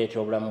bajja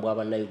okuleetera obulamu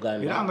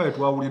bw'abannayuganda era nga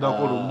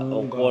wetwawulirako lumu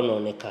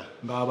okwonooneka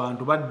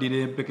ng'abantu baddira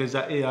empeke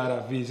za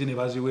ARVs ne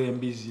baziwa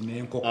embizi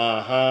n'enkoko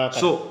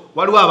so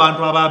waliwo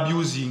abantu aba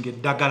abusing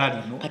eddagala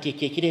lino kati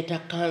ekyo ekireeta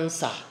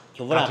kansa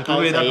kyovula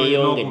kansa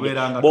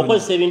yeeyongedde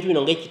bw'okozesa ebintu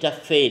bino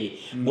ng'ekitafeeri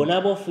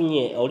bw'onaaba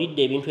ofunye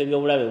olidde ebintu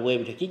ebyobulabe bwe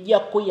bityo kijja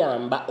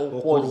kuyamba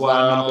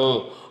okwozaamu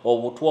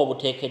obutwa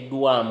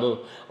obuteekeddwamu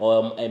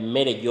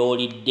emmere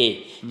gy'olidde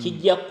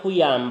kijja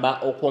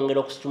kuyamba okwongera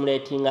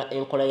okustimulatinga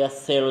enkola ya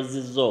cells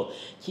zo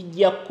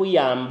kijja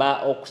kuyamba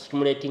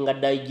okustimulatinga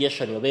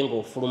digestion obe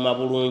ng'ofuluma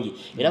bulungi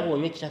era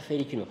bw'onywa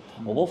ekitafeeri kino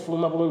oba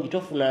ofuluma bulungi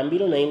tofuna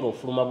mbiro naye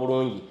ng'ofuluma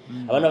bulungi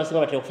abantu abasinga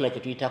batera okufuna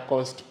kye tuyita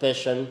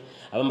constipation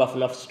abamu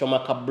bafuna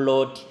stomach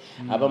bloat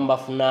abamu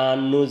bafuna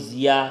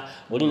nausea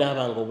olina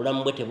abanga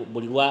obulamu bwe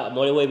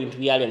muliwo ebintu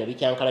byalya ne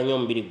bikyankala nnyo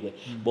omubiri gwe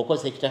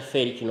bw'okozesa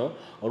ekitafeeri kino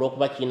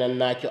olw'okuba kirina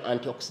nakyo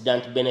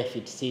antioxidant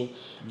benefits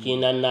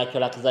kirina nakyo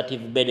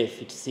laxative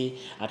benefits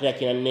ate era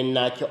kirina ne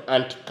nakyo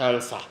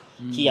anti-cancer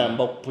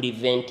kiyamba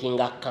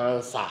okupreventinga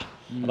cancer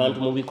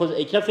abantu mubikoze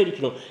ekitafeeri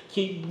kino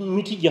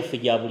miti gyaffe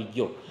gya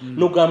bulijjo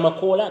noga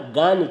amakoola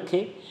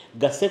gaanike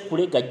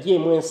gasekule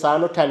gajjeemu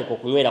ensaano tandika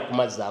okunywera ku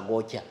mazzi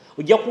agookya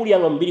ojja kuwulira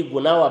nga omubiri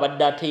gwo naawe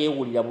abadde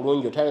ateyeewulira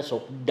bulungi otandisa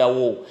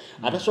okuddawo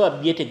atasobola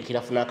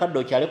byetegekera funa akadde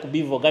okyale ku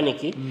Biva organic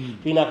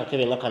tulina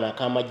akakebe nga kano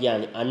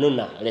ak'amajaani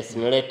anona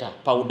resinoleta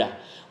powder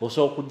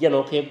osobola okujja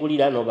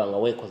n'okeegulira n'oba nga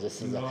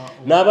weekozeseza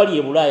n'abali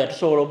e Bulaaya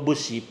tusobola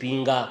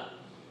obushiipinga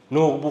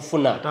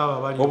n'obufuna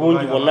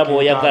obungi bwonna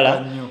bw'oyagala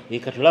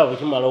katulaba bwe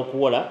kimala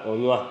okuwola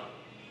onywa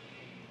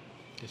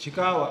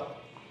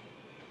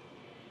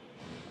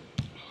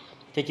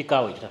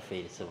tekikaawa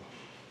ekitafeeri sebo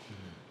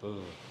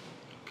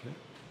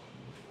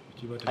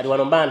kati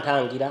wano mba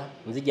ntangira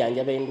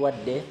nzijanjaba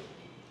endwadde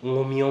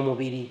ngumya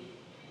omubiri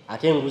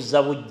ate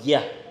nguzza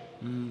bujja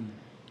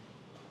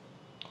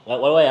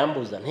waliwo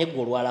yambuuza naye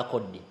gwe olwalako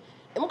ddi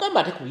emugamba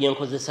ate ku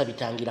byenkozesa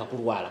bitangira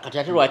kulwala kati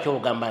ate lwaki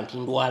ogamba nti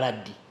ndwala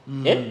ddi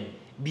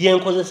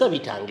byenkozesa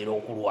bitangira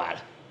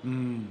okulwala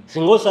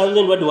singa osanze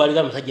endwadde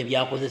waliga musajja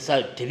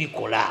byakozesa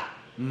tebikola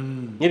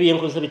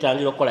nebyenkozesa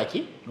bitangira okukola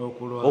ki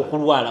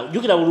okulwala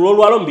jjukira buli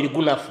lwolwala omubiri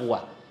gunafuwa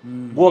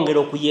gwongera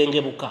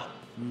okuyengebuka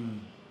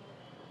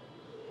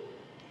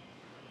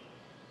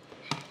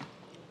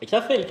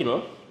ekitafeeri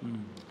kino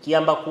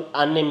kiyamba ku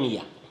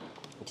anemia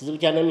ekizibu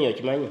kya anemia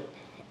okimanyi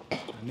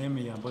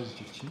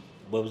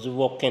bwe buzibu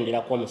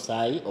bw'okukenderako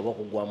omusaayi oba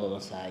okugwamu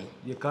omusaayi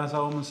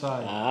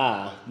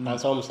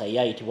kansa w'omusaayi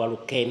yayitibwa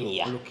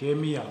leukemia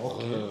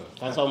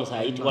kansa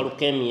w'omusaayi yayitibwa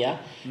leukemia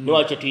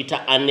niwali kye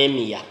tuyita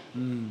anemia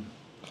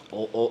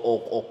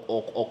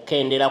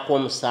okukenderako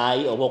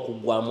omusaayi oba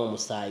okugwamu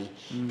omusaayi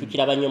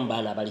tukiraba nnyo mu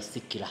baana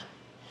abalisikira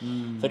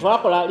ffe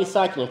twakola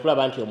research ne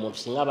tulaba nti omuntu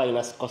singa aba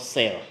alina sickle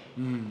cell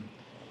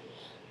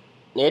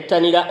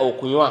neyettanira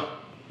okunywa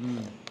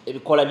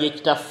ebikola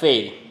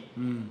by'ekitafeeri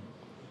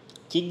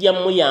kijja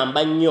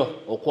muyamba nnyo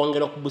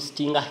okwongera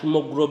okubusitinga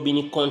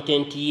hemoglobin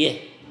content ye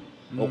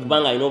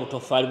okuba nga alina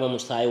obutofaali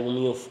bw'omusaayi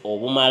obumyufu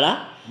obumala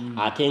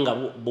ate nga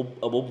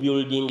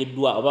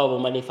bubuildingiddwa oba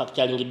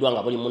bumanufacturingiddwa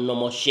nga buli mu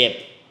normal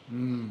shape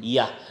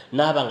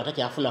naaba nga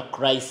takyafuna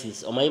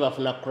crisis omanyi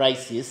bafuna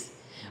crisis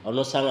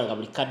onosanga nga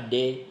buli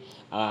kadde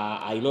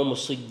alina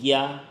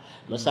omusujja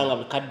nosanga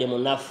buli kadde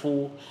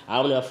munafu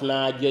abamu ne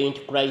bafuna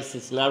joint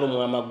crisis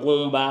n'alumwa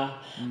amagumba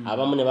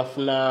abamu ne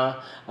bafuna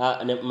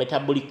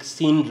metabolic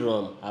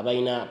syndrome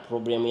abalina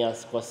problem ya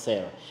sickle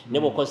cell ne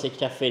bw'okozesa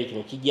ekitafeeri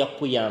kino kijja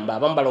kukuyamba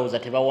abamu balowooza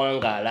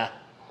tebawangaala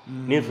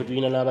naye ffe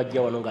tulina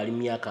n'abajja wano ng'ali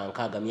myaka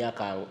 6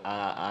 myaka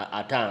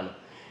 5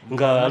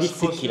 nga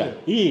alisikira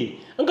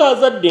nga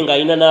azadde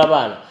ng'alina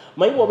n'abaana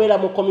manyi bw'obeera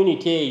mu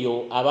community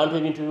eyo abantu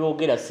ebintu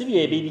byogera si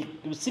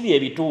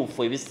byebituufu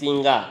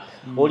ebisinga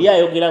oli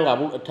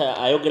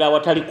ayogera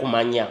awatali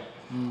kumanya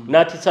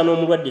n'atisa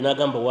n'omulwadde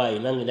n'agamba waayo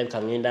nange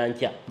ndabika ngenda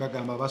ntya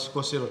bagamba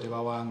abasikosero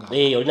tebawanga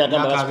oli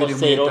n'agamba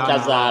abasikosero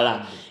tazaala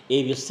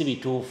ebyo si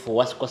bituufu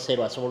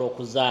wasikosero asobola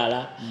okuzaala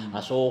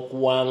asobola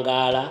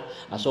okuwangaala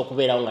asobola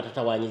okubeerawo nga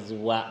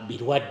tatawanyizibwa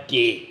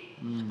birwadde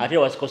ate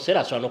wasikosero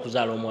asobola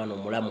n'okuzaala omwana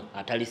omulamu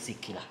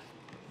atalisikira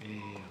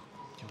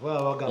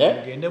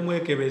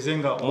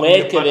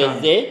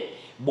mwekebeze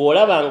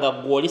bw'olaba nga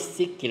gwe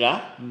olisikira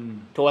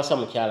towasa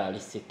mukyala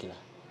alisikira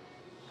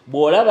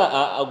bw'olaba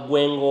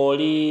gwe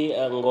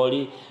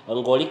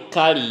ng'oli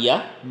kaliya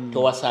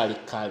towasa ali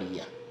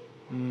kaliya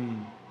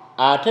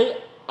ate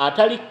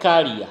atali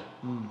kaliya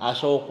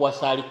asobola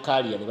okuwasa ali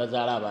kaliya ne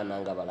bazaala abaana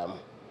nga balamu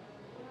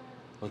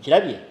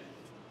okirabye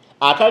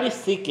atali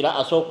sikira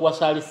asobola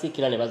okuwasa ali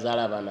sikira ne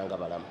bazaala abaana nga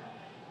balamu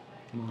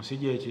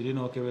omusijja ekiri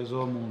n'okebeza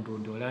omuntu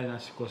nti oli alina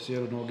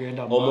sikosero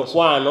n'ogenda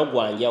omukwano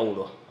gwa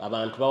njawulo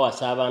abantu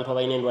bawasa abantu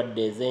abalina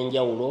endwadde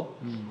ez'enjawulo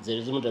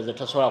zezimu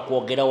tezitasobola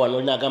kwogera wano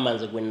olina agamba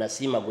nze gwe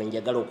nasiima gwe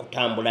njagala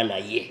okutambula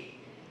naye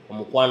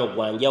omukwano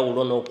gwa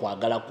njawulo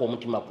n'okwagala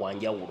kw'omutima kwa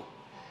njawulo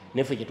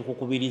neffe kye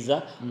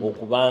tukukubiriza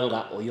okubanga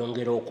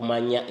oyongera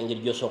okumanya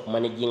engeri gy'osobola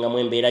okumanejingamu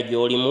embeera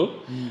gy'olimu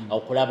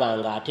okulaba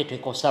nga ate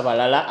tekosa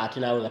balala ate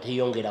naawe nga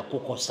teyongera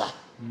kukosa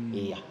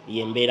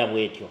yembeera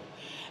bwetyo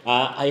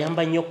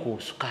ayamba nnyo ku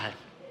sukaali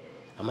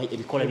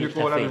ebikola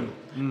by'ekitafeeri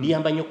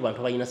biyamba nnyo ku bantu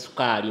abalina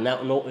sukaali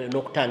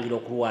n'okutangira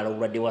okulwala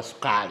obulwadde bwa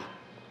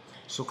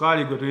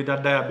sukaali gwe tuyita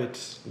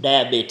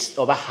diabetes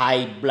oba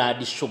high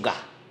blood sugar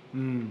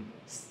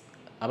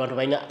abantu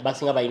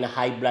basinga balina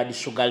high blood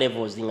sugar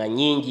levels nga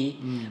nyingi,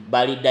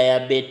 bali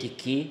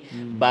diabetic,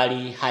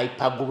 bali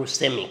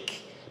hyperglycemic,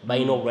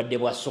 balina obulwadde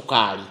bwa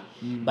sukaali,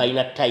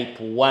 balina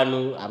type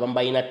 1, abamu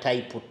balina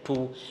type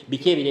 2,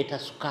 biki ebireeta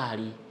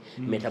sukaali,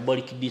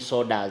 metabolic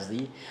disorders,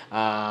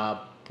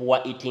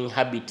 poor eating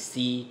habits,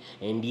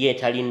 endya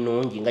etali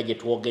nnungi nga gye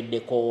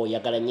twogeddeko,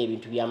 oyagala nnyo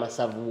ebintu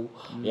by'amasavu,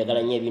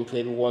 oyagala nnyo ebintu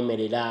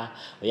ebiwoomerera,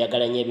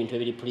 oyagala nnyo ebintu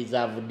ebiri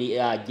preserved,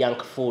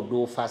 junk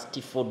food,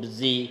 fast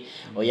foods,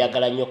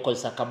 oyagala nnyo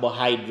okukozesa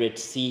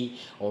carbohydrates,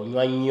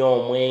 onywa nnyo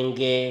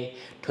omwenge,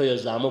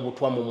 toyozaamu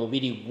butwa mu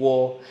mubiri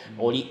gwo,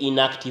 oli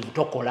inactive,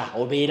 tokola,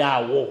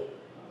 obeeraawo.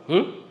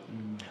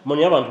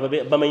 Manya abantu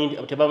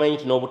tebamanyi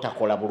nti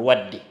n'obutakola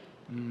bulwadde.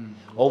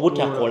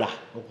 Obutakola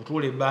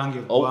okutuula ebbanga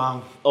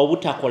eggwanvu,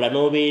 obutakola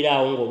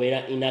n'obeeraawo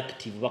ng'obeera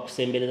inactive,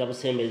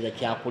 busembereza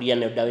kyakulya,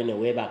 n'oddayo ne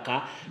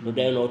weebaka,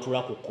 n'oddayo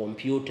n'otuula ku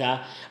kompyuta,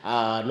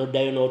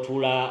 n'oddayo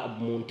n'otuula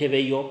mu ntebe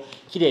yo,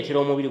 kireetera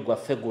omubiri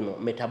gwaffe guno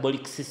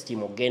metabolic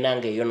system ogenda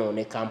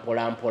ng'eyonooneka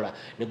mpola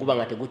ne guba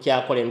nga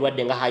tegukyakola.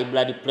 Endwadde nga high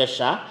blood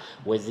pressure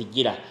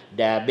wezigira,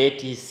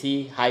 diabetes,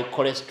 high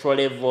cholesterol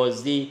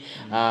levels,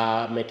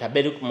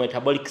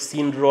 metabolic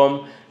syndrome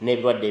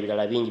n'ebirwadde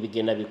ebirala bingi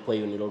bigenda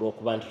bikweyunira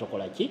olw'okuba nti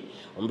tokola ki,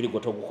 omubiri gwe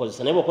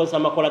togukozesa. Naye bw'okozesa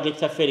amakola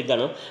g'ekitafeeri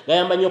gano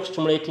gayamba nnyo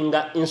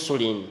okustimulatinga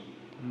insulin,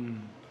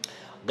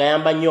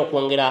 gayamba nnyo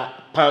okwongera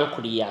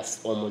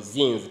pancreas,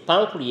 omuzinzi.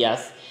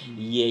 Pancreas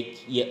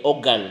ye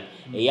organ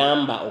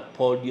eyamba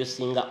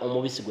okuproducinga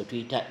omubisi gwe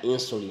tuyita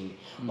insulin.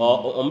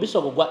 Omubisi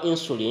ogwo gwa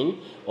insulin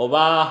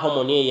oba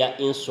homoni eya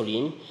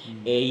insulin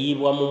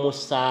eyibwa mu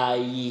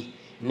musaayi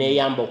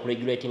n'eyamba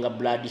okuregulatinga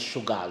blood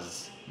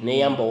sugars,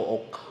 n'eyamba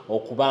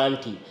okuba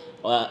nti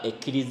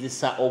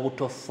ekkirizisa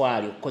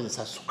obutofaali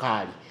okukozesa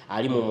sukaali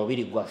ali mu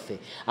mubiri gwaffe.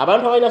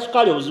 Abantu abalina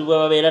sukaali obuzibu bwe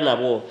babeera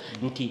nabwo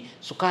nti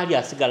sukaali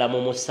asigala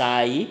mu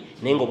musaayi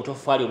naye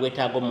ng'obutofaali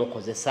obwetaaga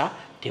omukozesa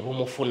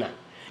tebumufuna.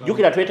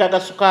 Jjukira twetaaga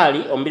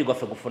sukaali, omubiri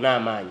gwaffe gufuna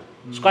amaanyi.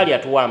 Sukaali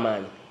atuwa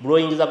amaanyi.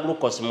 Bulwoyingiza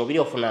glucose mu mubiri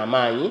ofuna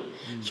amaanyi,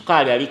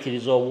 sukaali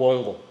aliikiriza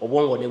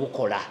obwongo ne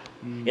bukola.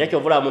 Era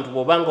kyovula omuntu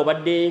bw'obanga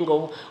obadde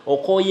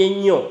okooye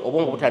nnyo,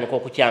 obwongo butandika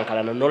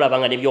okukyankalana n'olaba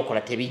nga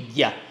n'ebyokola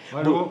tebijja.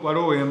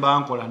 Waliwo wemba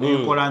nkola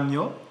nenkola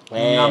nnyo,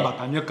 ngamba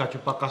kanywe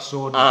kacupa ka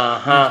soda,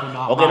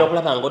 ogenda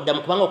okulaba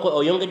ng'oddamu kubanga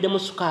oyongeddemu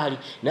sukaali,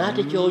 naye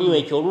ate kyonywa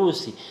ekyo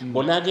oluusi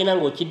bw'onaagenda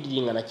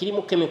ng'okiddiringana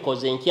kirimu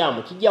chemicals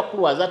enkyamu, kijja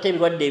kulwaza ate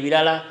ebirwadde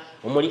ebirala,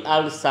 omuli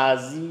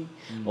ulcers,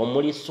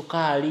 omuli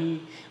sukaali,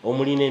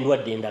 omuli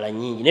n'endwadde endala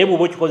nnyingi. Naye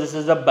bw'oba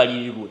okikozeseza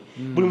bbalirirwe,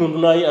 buli muntu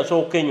naye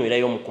asobola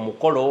okwenywerayo ku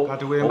mukolo.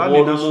 Kati wemba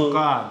nina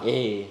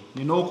sukaali,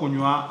 nina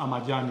okunywa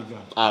amajaani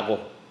ago.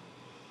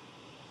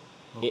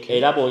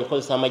 Era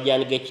bw'okozesa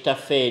amajaani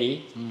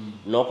g'ekitafeeri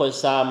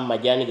n'okozesa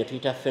amajaani ge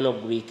tuyita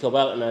fenugreek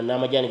oba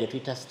n'amajaani ge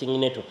tuyita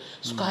stingneto,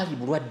 sukaali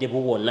bulwadde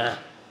buwona.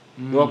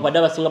 Newankubadde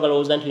abasinga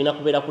balowooza nti olina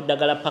kubeera ku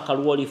ddagala paka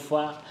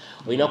lw'olifa,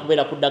 olina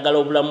kubeera ku ddagala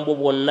obulamu bwo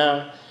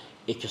bwonna.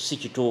 Ekyo si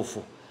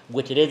kituufu.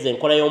 Gwetereza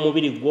enkola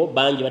y'omubiri gwo,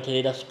 bangi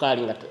batereera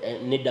sukaali nga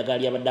n'eddagala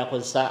lyabadde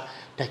akozesa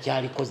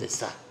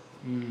takyalikozesa.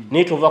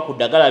 Naye tova ku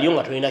ddagala lyo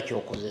nga tolina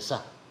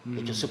kyokozesa.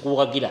 Ekyo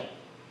sikuwagira.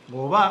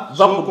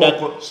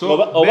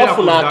 Oba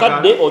funa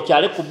akadde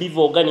okyale ku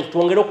Biva organic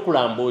twongere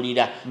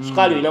okukulambuulira.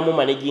 Sukaali olinamu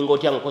managinga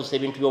otya ng'okozesa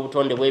ebintu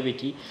by'obutonde bwe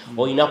biti,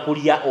 olina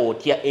kulya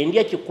otya.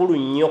 Endya kikulu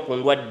nnyo ku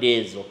ndwadde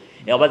ezo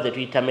oba ze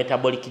tuyita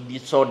metabolic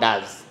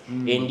disorders.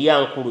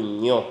 Endya nkulu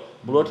nnyo.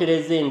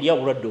 Bulootereza endya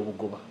obulwadde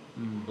obugoba.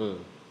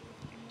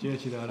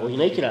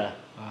 Olina ekirala?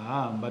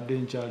 Mbadde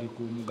nkyali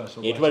ku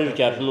mugaso. Tubadde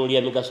tukyatunuulira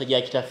emigaso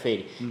gya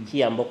kitafeeri.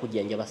 Kiyamba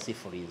okujjanjaba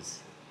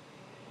syphilis.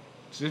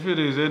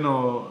 Syphilis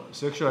eno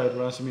sexually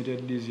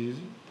transmitted disease.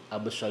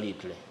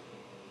 Absolutely.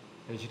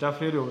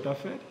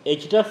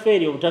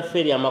 Ekitafeeri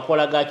obutafeeri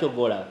amakola gaakyo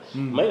golaba.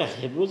 Manya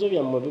ebibuuzo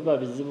byammwe biba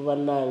bizibu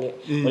bannange.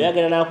 Oli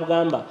agenda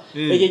n'akugamba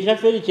ekyo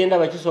ekitafeeri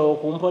kyendaba kisobola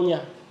okumponya.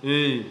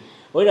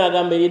 Oli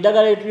n'agamba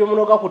eddagala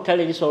ly'omunoga ku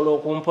ttale lisobola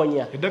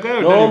okumponya.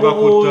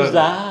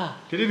 N'omubuuza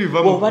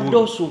bw'obadde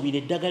osuubira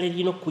eddagala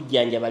erina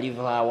okujjanjaba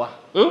livaawa?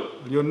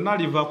 Lyonna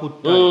liva ku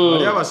ttale.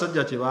 Bali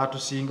abasajja kye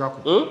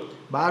baatusingako.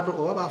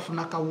 Oba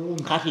bafuna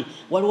kawunga. Kati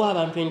waliwo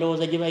abantu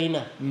endowooza gye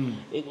balina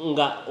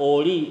nga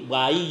oli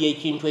bw'ayiiya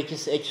ekintu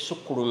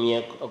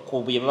ekisukkulumye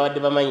ku bye babadde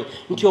bamanyi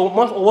nti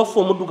owaffe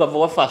omuddugavu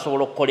owaffe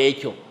asobola okukola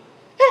ekyo.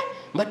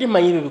 Mbadde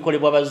mmanyi ebyo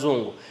bikolebwa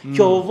abazungu.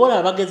 Kyova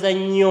olaba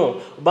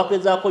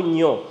bagezaako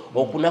nnyo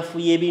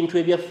okunafuya ebintu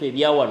ebyaffe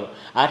ebya wano,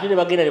 ate ne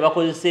bagenda ne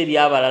bakozesa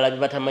ebyabalala bye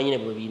batamanyi ne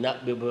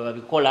bwe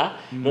babikola,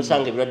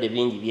 n'osanga ebirwadde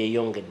bingi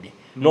byeyongedde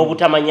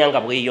n'obutamanya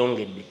nga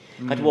bweyongedde.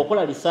 Kati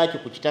bw'okola risaaki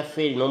ku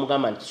kitafeeri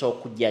n'omugamba nti kisobola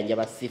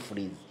okujjanjaba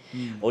syphilis,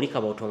 oli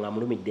Kabooto nga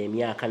mulumidde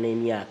emyaka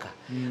n'emyaka,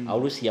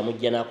 oluusi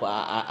yamujja nako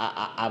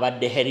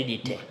abadde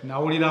heredity.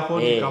 Nawulirako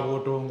nti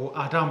Kabooto ngo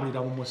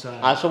atambulira mu musaayi.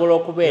 Asobola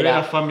okubeera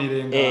era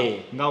famire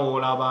nga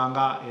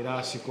woolabanga era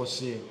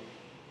asikose.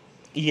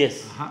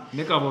 Yes.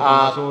 Ne Kabooto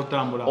asobola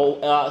otambula.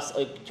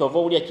 Kyova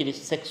owulira kiri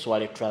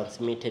sexually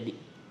transmitted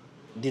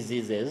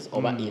diseases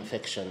oba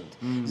infections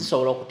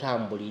zisobola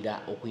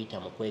okutambulira okuyita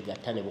mu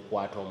kwegatta ne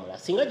bukwata omula.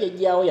 Singa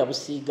gyejjaawo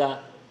yabusiiga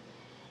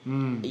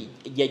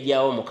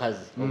jjajjaawo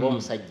omukazi oba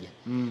omusajja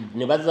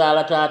ne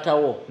bazaala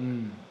taatawo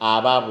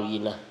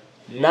abaabuyina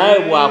naawe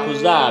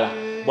bwakuzaala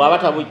bw'aba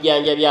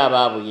tabujjanjabya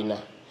abaabuyina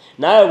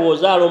naawe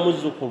bw'ozaala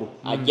omuzzukulu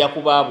ajja ku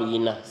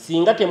baabuyina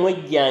singa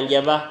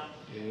temwejjanjaba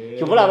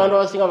kivula abantu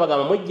abasinga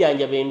bagamba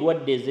mwejjanjaba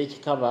endwadde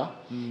ez'ekikaba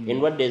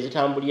endwadde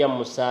ezitambulira mu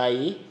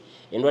musaayi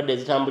endwadde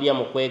ezitambulira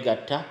mu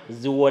kwegatta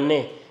ziwone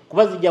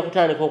kuba zijja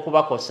kutandika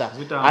okubakosa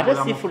ate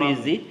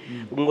sifurizi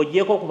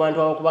ng'ogyeko ku bantu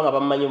abakubanga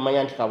bamumanyi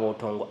bumanya nti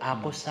kabootongo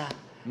akosa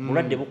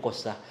bulwadde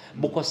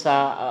bukosa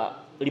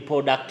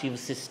reproductive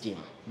system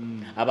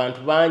abantu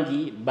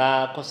bangi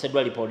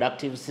bakoseddwa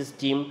reproductive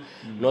system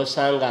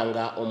n'osanga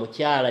nga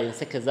omukyala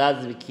enseke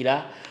zaazibikira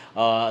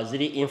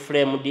ziri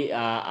inflamed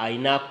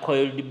ayina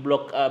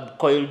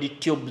coiled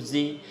tubes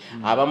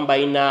abamu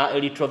balina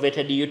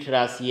retrovated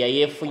uterus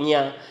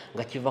yayeefunya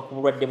nga kiva ku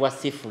bulwadde bwa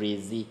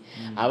syphilis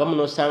abamu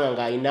n'osanga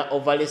nga ayina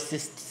ovary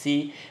cysts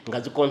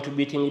nga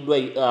zicontributingidwa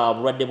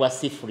bulwadde bwa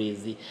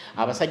syphilis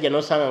abasajja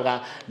n'osanga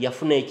nga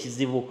yafuna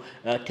ekizibu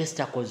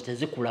testicles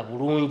tezikula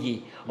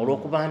bulungi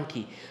olw'okuba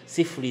nti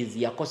syphilis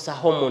yakosa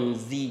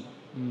hormones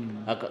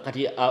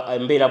kati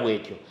embeera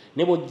bwetyo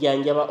ne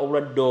bw'ojjanjaba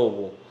obulwadde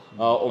obwo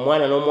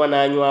omwana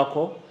n'omwana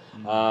anywako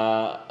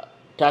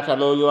taata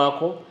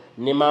n'onywako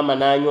ne maama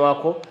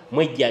n'anywako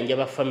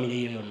mwejjanjaba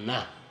famire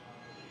yonna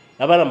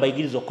abaana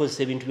mbayigiriza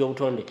okukozesa ebintu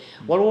by'obutonde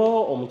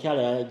waliwo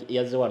omukyala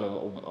yazze wano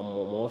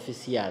mu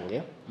ofisi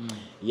yange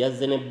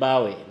yazze ne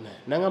bbaawe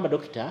nangamba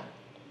dokita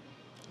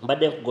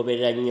mbadde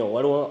nkugoberera nnyo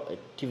waliwo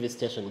tv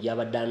station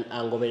gyabadde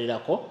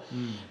angobererako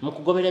mu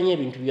kugoberera nnyo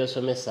ebintu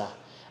by'osomesa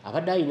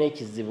abadde alina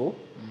ekizibu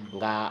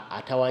nga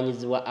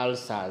atawanyizibwa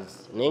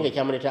ulcers naye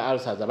ng'ekyamuleeta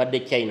ulcers abadde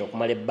China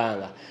okumala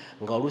ebbanga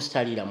nga oluusi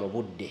taliira mu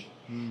budde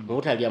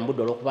mubutalira mu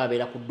budde olw'okuba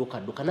abeera ku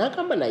ddukadduka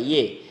n'agamba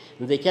naye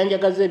nze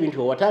ekyanjagaza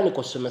ebintu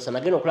watandika osomesa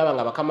nagenda okulaba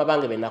nga bakama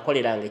bange be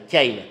nakoleranga e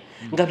China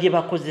nga bye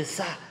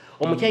bakozesa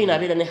omuchina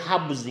abeera ne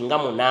herbs nga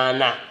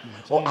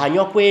 8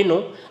 anywa kweno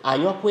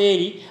anywa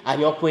kweri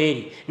anywa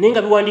kweri ninga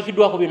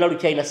biwandikiddwako byonna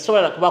Luchina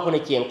sobola kubaako ne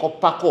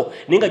kyenkopako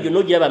ninga gyonna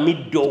ogiraba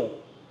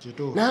middo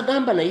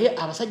n'agamba naye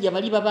abasajja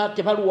bali baba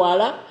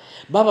tebalwala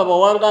baba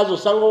bawangazo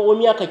osanga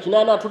ow'emyaka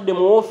 8 atudde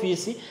mu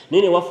ofiisi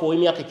nene wafu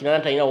ow'emyaka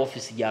 8 talina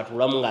ofiisi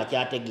gy'atuulamu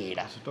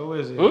ng'akyategeera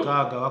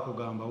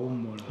bakugamba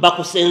wummula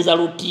bakusenza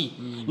luti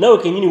nawe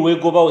kenyini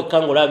weegoba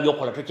wekka ng'olaba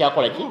by'okola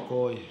tokyakola ki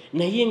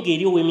naye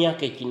ng'eri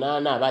ow'emyaka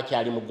 8 aba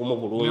akyali mugumu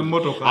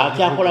bulungi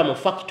akyakola mu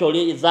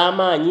factory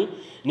ez'amaanyi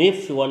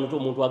nefe wano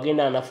omuntu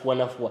agenda anafuwa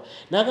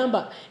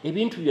n'agamba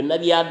ebintu byonna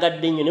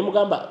byagadde nnyo ne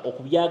mugamba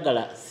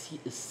okubyagala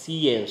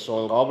si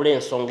ensonga wabula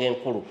ensonga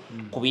enkulu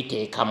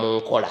kubiteeka mu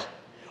nkola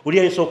uli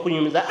ayinza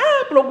okunyumiza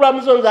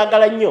pulogulaamu zo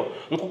nzaagala nnyo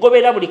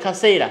nkugoberera buli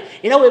kaseera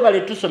era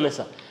weebale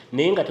tusomesa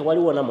naye nga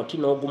tewaliwo na muti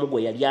n'ogumu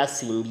gwe yali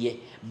asimbye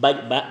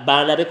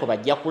baana be ko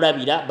bajja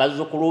kulabira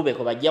bazzukulu be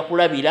ko bajja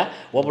kulabira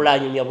wabula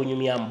anyumya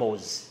bunyumya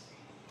mboozi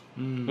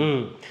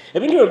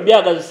ebintu bino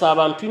byagazisa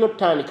abantu tulina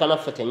otutandika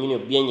naffe kennyini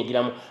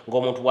obyenyigiramu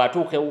ng'omuntu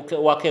bw'atuuka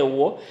ewaka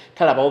ewuwo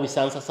talabawo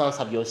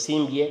bisansasansa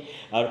by'osimbye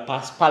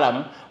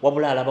paspalamu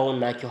wabula alabawo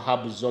nakyo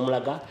herbs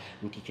z'omulaga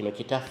nti kino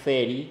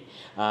kitafeeri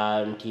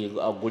nti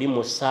guli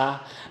musa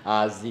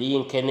ziri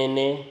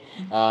nkenene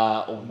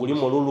guli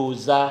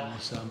mululuuza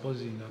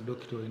musampozi nga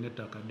dokita olina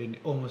ettaka ddene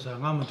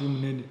omusanga muti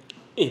munene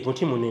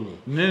muti munene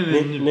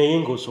naye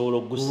ng'osobola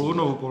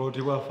ogusimba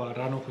obukoloti bwaffe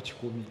 5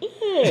 ku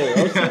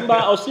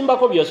 10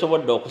 osimbako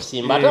by'osobodde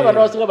okusimba ate abantu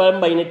abasinga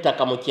balimu balina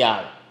ettaka mu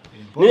kyalo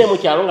nene mu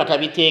kyalo nga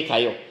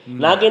tabiteekayo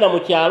n'agenda mu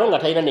kyalo nga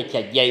talina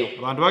nekyajjayo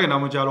abantu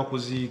bagenda mu kyalo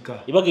kuziika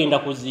bagenda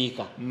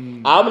kuziika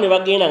abamu ne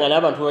bagenda nga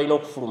n'abantu balina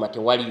okufuluma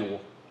tewaliiwo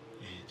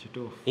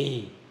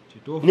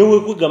kituufu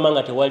newekwegamba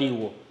nga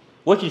tewaliiwo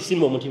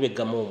wakirisimba omuti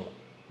beggama omwo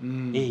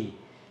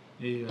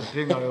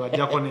ate nga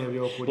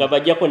nga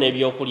bajjako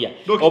n'ebyokulya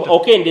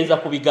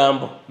okendeeza ku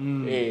bigambo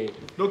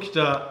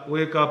dokita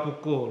wake up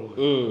call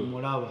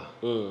mulaba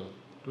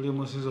tuli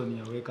mu season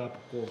ya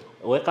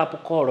wake up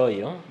call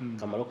oyo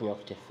kamala okunywa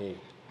ku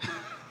Kitafeeri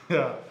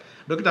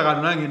dokita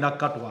kano nange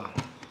nakatwala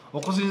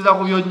okusinziira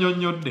ku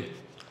byonnyonnyodde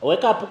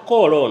wake up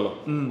call ono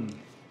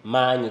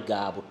maanyi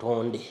ga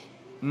butonde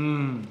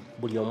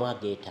buli omu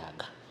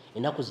ageetaaga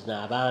ennaku zino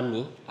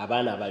abaami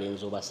abaana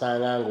abalenzi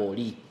obasanga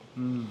ng'oli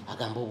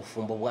agamba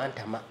obufumbo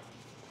bwantama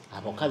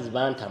abakazi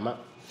bantama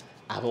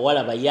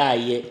abawala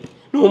bayaaye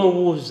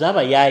n'omubuuza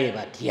abayaaye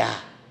batya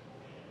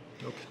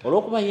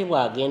olw'okuba ye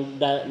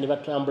bwagenda ne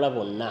batambula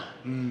bonna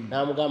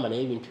n'amugamba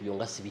naye ebintu byo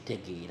nga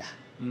sibitegeera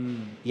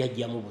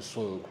yajjamu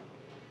busungu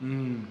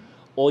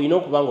olina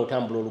okuba nga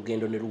otambula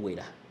olugendo ne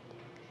luwera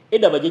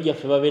edda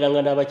bajjajjaffe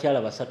babeeranga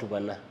n'abakyala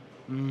 3-4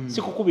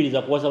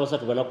 sikukubiriza kuwasa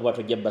 3-4 kuba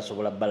tojja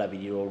basobola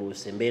balabirira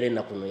oluusi embeera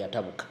ennaku no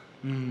yatabuka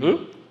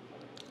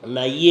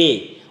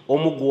naye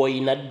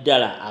omugwoyina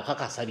ddala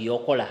akakasa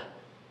byokola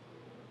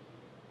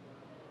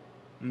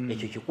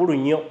ekyo kikulu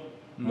nnyo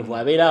muntu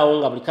abeeraawo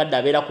nga buli kadde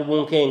abeera ku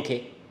bunkenke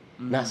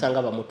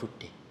n'asanga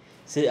bamututte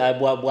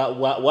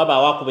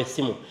wabaawo akuba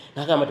essimu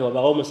n'agamba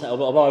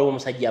oba waliwo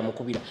omusajja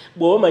amukubira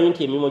bw'oba omanyi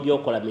nti emirimu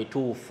gy'okola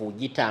mituufu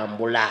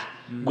gitambula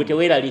gwe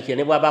teweeraliikira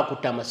ne bw'aba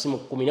akutta amasimu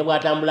 10 ne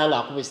bw'atambula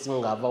ng'akuba essimu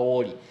ng'ava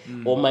wooli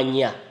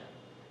omanya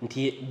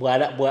nti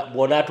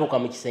bw'onaatuuka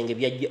mu kisenge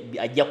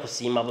ajja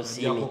kusiima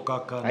busiimi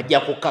ajja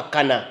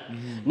kukakkana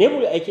naye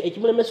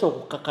ekimulemesa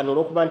okukakkana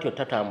olw'okuba nti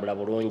otatambula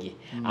bulungi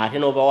ate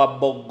n'oba wa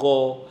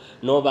bboggo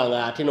n'oba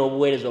nga ate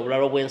n'obuweereza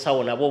obulala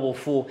obw'ensawo nabwo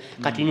bufu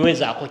kati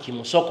nywezaako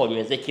kimu sooka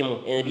onyweze kimu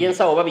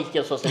eby'ensawo oba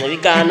bikisoose ne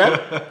bigaana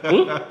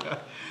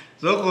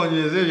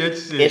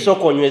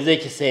esooka onyweze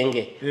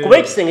ekisenge kuba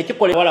ekisenge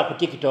kikolebwa wala ku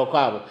TikTok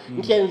abo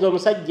nti nze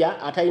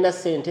omusajja atalina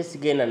ssente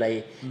sigenda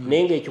naye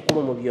naye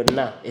ng'ekikulu mu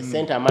byonna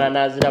essente amala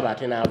n'aziraba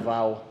ate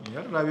n'avaawo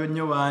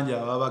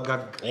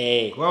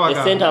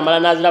essente amala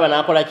n'aziraba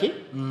n'akola ki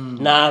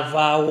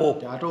n'avaawo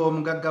ate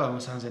omugagga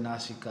bamusanze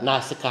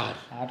n'asikaali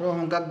ate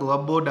omugagga owa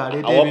booda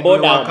aleeta ebintu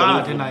ewaka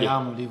ate naye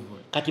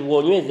amulivu kati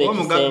bw'onyweza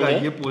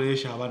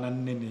ekisenge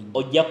abananene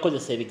ojja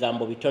kukozesa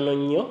ebigambo bitono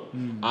nnyo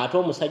ate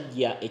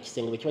omusajja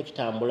ekisenge bwe kiba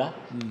kitambula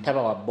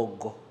taba wa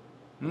bboggo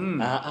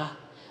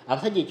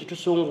abasajja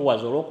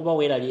ekitusunguwaza olw'okuba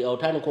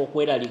otandika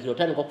okweraliikira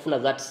otandika okufuna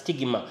zaati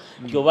stigima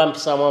nti oba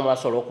mpisaamu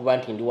amaaso olw'okuba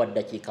nti ndi wa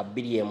ddakiika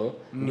 2 emu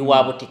ndi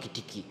wa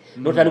butikitiki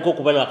n'otandika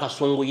okuba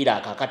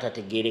nakasunguyira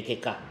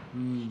akatategeerekeka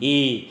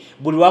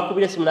buli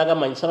wakubira esimu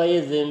n'agamba nsabayo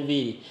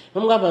ez'enviiri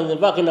n'omugamba nze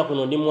nvaako ennaku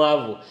kuno ndi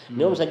mwavu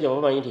naye omusajja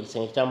bw'aba manyi nti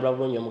ekisenge kitambula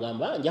bulungi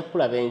omugamba nja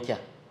kukulaba enkya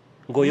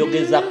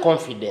ng'oyogeza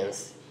confidence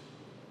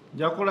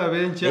nja kulaba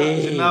enkya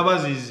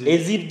zinaabazizze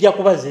ezijja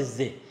kuba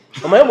zizze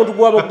omanyi omuntu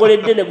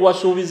gwaboggoledde ne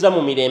gwasuubiza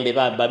mu mirembe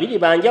babiri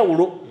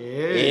banjawulo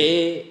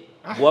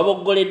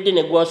gwaboggoledde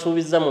ne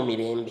gwasuubiza mu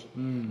mirembe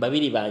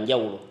babiri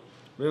banjawulo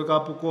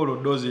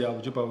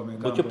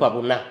bucupa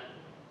buna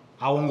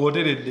awo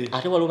ng'oteredde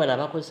ate waliwo bano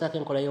abakozesaako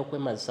enkola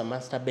y'okwemazisa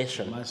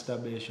masturbation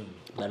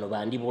bano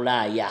bandi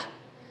bulaaya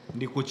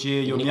ndi ku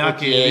kyeyo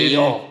myaka ebiri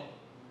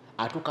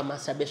atuuka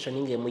masturbation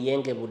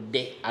ng'emuyenge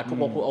budde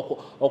atuuka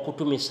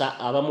okutumisa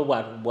abamu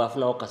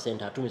bwafunawo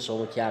kasente atumisa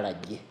omukyala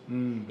gye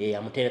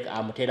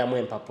amuteeramu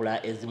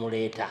empapula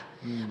ezimuleeta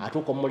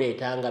atuuka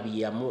omuleeta nga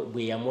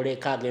bwe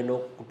yamuleka agenda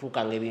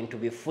okutuuka ng'ebintu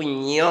bifu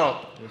nnyo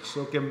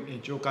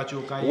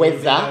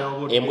weza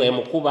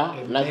emukuba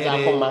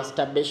nazzaako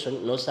masturbation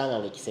n'osanga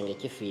ng'ekisenge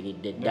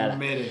kifiiridde ddala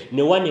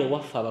newane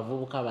ewaffe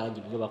abavubuka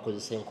bangi bino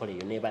bakozesa enkola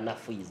eyo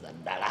nebanafuyiza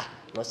ddala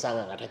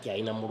n'osanga nga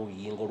takyalina mu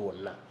luyingo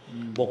lwonna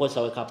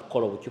bw'okozesa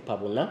wekapukola obucupa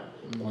buna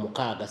ku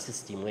 6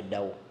 sisitimu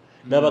eddawo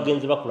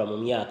n'abagenzi bakula mu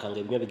myaka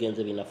ng'ebinywa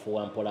bigenze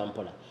binafuwa mpola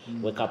mpola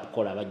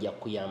wekapukola bajja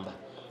kukuyamba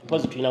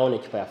mpozi tulinawo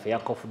n'ekipa yaffe ya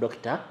kofu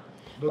dokita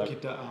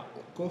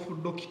kofu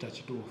dokita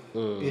kituufu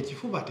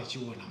ekifuba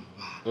tekiwona mu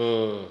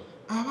baana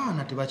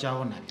abaana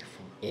tebakyawona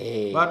bifuba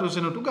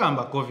batuuse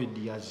netugamba covid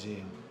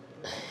yazzeemu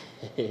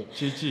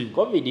kiki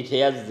covid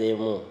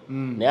teyazzeemu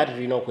naye ate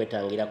tulina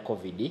okwetangira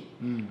covid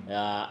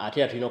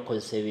ate tulina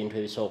okukozesa ebintu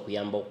ebisobola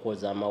okuyamba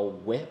okwoza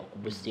amawuggwe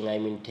okuboostinga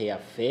immunity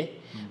yaffe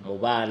mu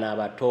baana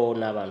abato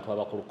n'abantu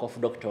abakulu kofu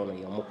dokita ono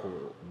y'omu ku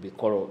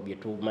bikolo bye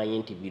tumanyi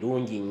nti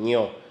birungi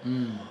nnyo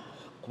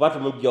kuba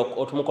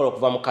otumukola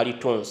okuva mu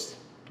kalitunsi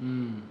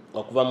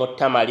okuva mu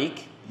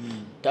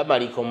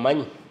tamalik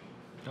omumanyi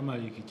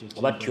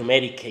oba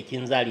turmeric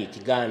ekinzaali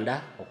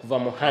ekiganda okuva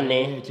mu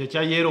hane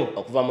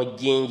okuva mu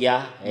jjinja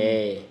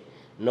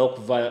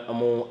n'okuva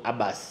mu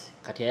abasi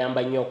kati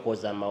ayamba nnyo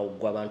okwoza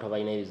amawuggwe abantu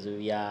abalina ebizibu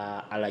bya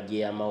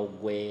allergy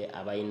y'amawuggwe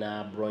abalina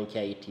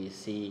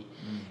bronchitis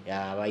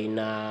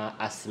abalina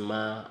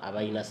asima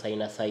abalina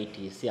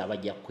sinusitis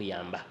abajja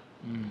kukuyamba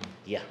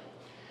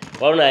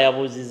waliwo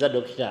nayabuuzizza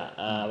dokita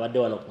abadde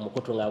wano ku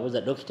mukutu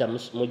ng'abuuza dokita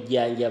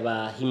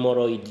mujjanjaba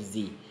hemorrhoids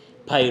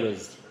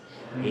pylos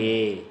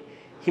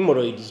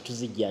hemorrhoids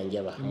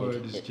tuzijjanjaba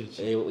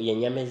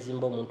yennyama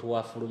ezimba omuntu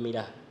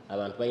wafulumira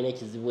abantu balina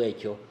ekizibu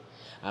ekyo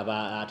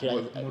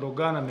mu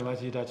Luganda ne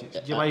bakiyita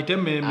gye bayita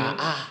emmeeme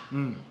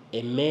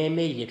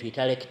emmeeme lye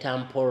tuyita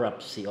rectum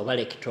prolapse oba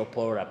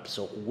rectoprolapse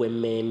okugwa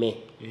emmeeme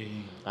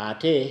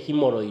ate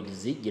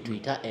hemorrhoids gye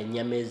tuyita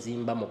ennyama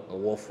ezimba mu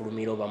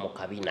woofulumira oba mu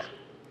kabina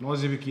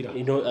nozibikira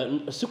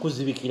si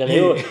kuzibikira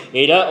naye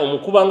era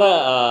omukuba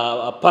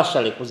nga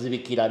partially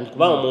kuzibikira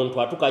kubanga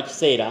omuntu atuka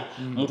ekiseera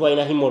omuntu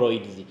alina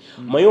hemorrhoids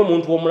omanyi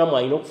omuntu w'omulamu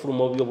alina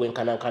okufuluma obyo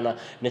bwenkanankana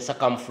ne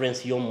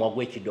circumference y'omumwa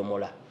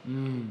gw'ekidomola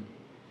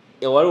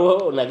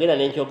waliwo nagenda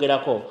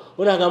nenkyogerako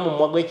onagamba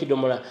omumwa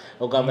gw'ekidomola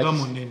ogamba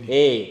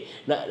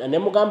ne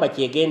mugamba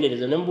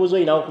kyegendereza ne mubuuza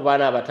olinawo ku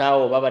baana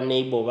abataawo oba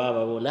banneiba oba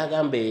ababo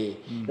nagamba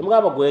ne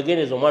mugamba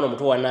gwegendereza omwana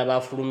omuto wanaaba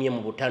afulumye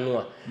mu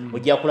butanwa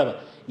ojja kulaba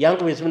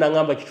yankuba esimu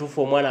nagamba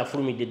kituufu omwana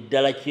afulumidde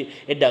ddala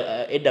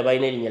edda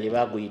balina erinnya lye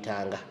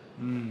baaguyitanga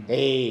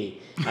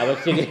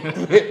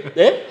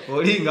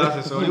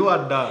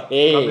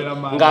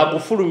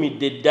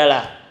ng'agufulumidde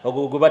ddala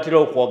ogwo gwe batera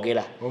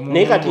okwogera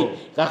naye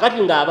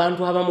kakati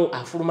ng'abantu abamu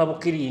afuluma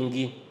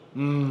bukiringi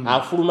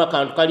afuluma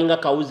kantu kalinga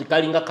kawuzi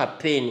kalinga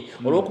kapeni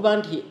olwokuba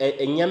nti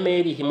ennyama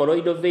eri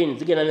hemorrhoidal vein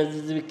zigenda ne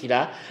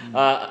zizibikira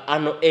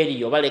ano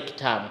eri oba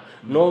lekitamu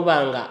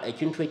n'obanga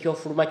ekintu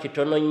ekyofuluma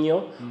kitono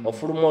nnyo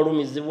ofuluma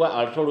olumizibwa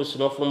ate oluusi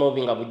n'ofuluma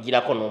obubi nga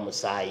bugirako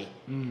n'omusaayi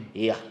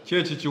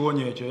kyeki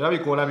kiwonye ekyo era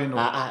bikola bino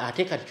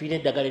ate kati tulina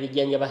eddagala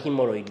erijjanjaba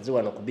hemorrhoids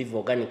wano ku Biva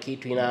Organic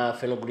tulina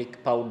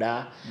fenugreek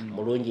powder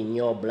mulungi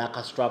nnyo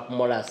black strap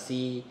molas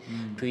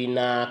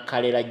tulina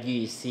kalera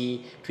juice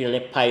tulina ne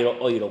pyro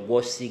oil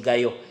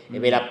gw'osiigayo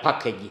ebeera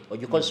package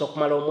ogikozesa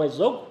okumala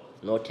omwezi ogwo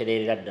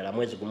n'otererera ddala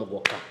mwezi gumu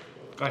gwokka.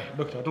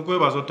 Dr.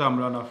 tukwebaza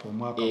otambula naffe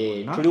omwaka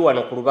gwonna. Tuli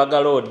wano ku Lubaga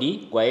Road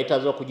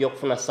gwayetaza okujja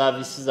okufuna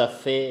services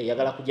zaffe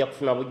yagala kujja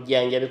kufuna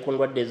bujjanjabi ku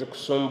ndwadde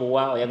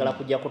ezikusumbuwa oyagala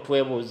kujja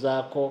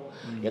kutwebuuzaako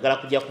yagala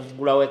kujja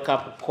kuvugula wake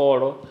up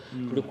call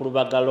tuli ku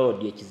Lubaga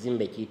Road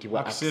ekizimbe kiyitibwa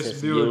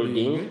Access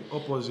Building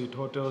opposite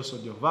Hotel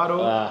Sojovaro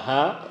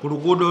ku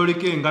luguudo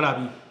oliko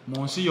engalabi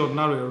mu nsi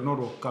yonna lweno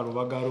lwokka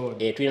Lubaga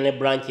Road. Tulina ne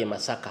branch e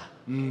Masaka.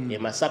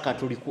 Masaka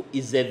tuli ku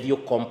View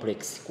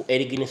Complex ku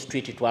Erigini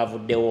Street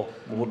twavuddewo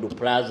ku Budu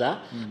Plaza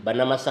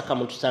bannamasaka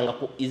mutusanga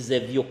ku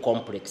View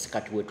Complex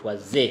kati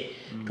wetwaze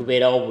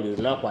tubeerawo buli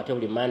lunaku ate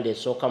buli Monday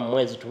esooka mu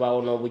mwezi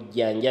tubaawo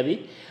n'obujjanjabi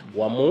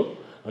wamu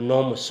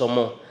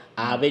n'omusomo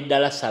ab'e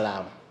Dar es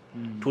Salaam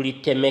tuli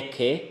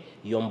Temeke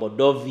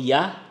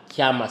Yombodovia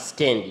Kyama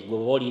stand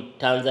gwe oli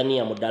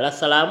Tanzania mu Dar es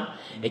Salaam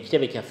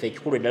ekitebe kyaffe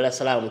ekikulu e Dar es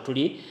Salaam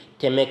tuli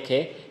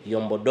Temeke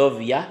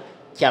Yombodovia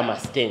Kyama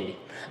stand.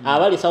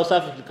 Abali South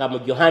Africa mu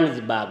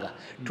Johannesburg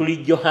tuli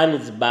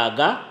Johannesburg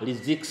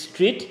Lizik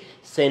Street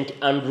St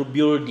Andrew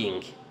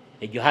Building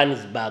e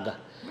Johannesburg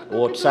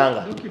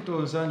otusanga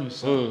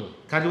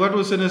kati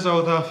watuuse ne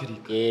South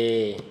Africa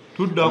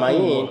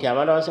manyi nti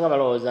abantu abasinga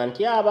balowooza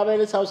nti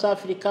ababeere South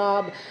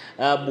Africa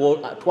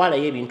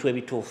twalayo ebintu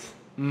ebituufu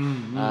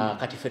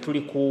kati ffe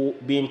tuli ku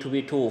bintu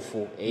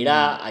bituufu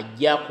era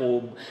ajja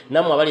ku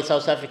namwe abali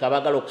South Africa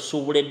abagala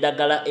okusuubula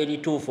eddagala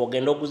erituufu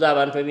ogenda okuza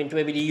abantu ebintu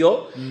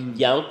ebiriyo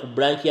jangu ku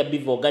branch ya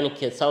Biva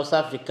Organic South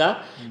Africa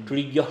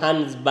tuli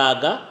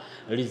Johannesburg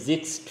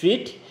Lizik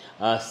Street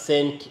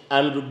St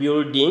Andrew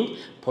Building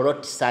Plot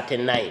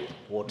 39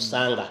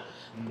 wotusanga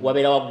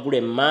wabeera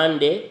waggula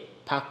Monday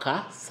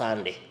paka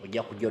Sunday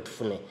ojja kujja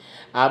otufune.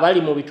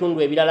 Abali mu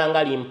bitundu ebirala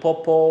nga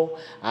Limpopo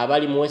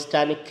abali mu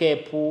Western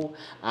Cape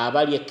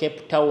abali e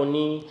Cape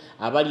Town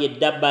abali e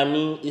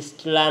Durban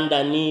East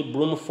London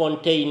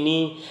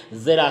Bloemfontein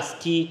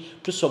Zerasti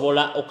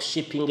tusobola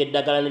okushipping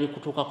eddagala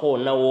nelikutuukako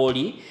wonna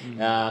wooli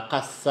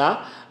kassa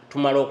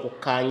tumala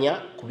okukkaanya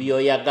ku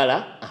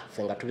byoyagala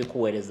ffe nga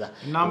tubikuweereza.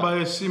 Enamba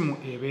y'essimu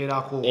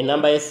ebeerako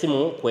enamba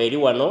y'essimu kweri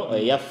wano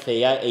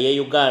eyaffe eye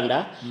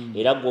Uganda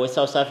era gwe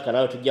South Africa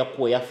nawe tujja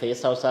kuwa eyaffe eye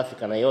South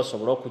Africa naye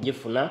osobola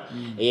okugifuna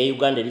eye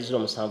Uganda eri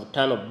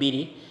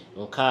 0752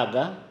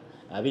 6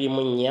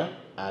 24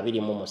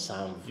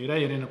 27 era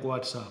yerene ku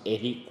WhatsApp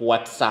eri ku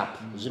WhatsApp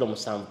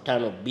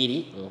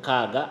 0752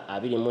 6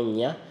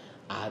 24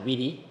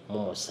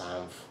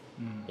 27.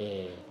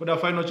 Kuda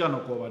final channel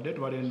ko badde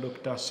twali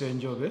Dr.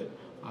 Senjobe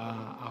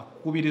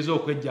akubiriza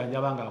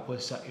okwejjanjaba nga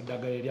akozesa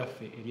eddagala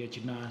lyaffe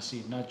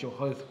ery'ekinansi natural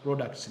health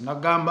products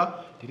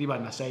nagamba teriba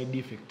na side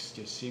effects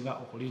kyesinga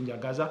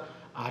okulinjagaza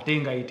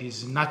ate nga it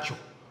is natural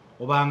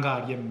obanga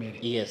ali emmere.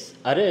 Yes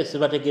ate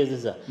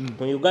sibategeezeza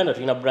mu Uganda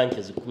tulina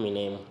branches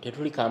 11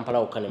 tetuli Kampala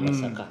okane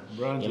Masaka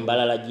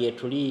Embalala gye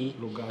tuli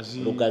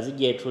Lugazi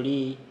gye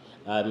tuli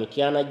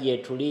Mityana gye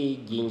tuli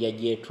Jinja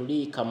gye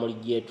tuli Kamuli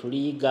gye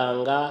tuli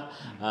Ganga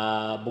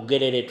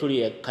Bugerere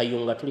tuli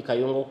Kayunga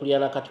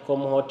okulyana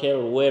Katikom Hotel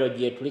Luwero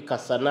gye tuli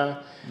Kasana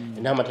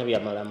n'amatabi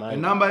amalama.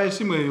 Enamba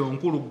y'essimu eyo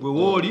nkulu gwe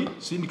wooli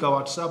sindika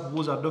WhatsApp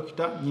buuza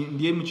dokita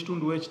ndiye mu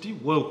kitundu w'ekiti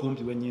gwe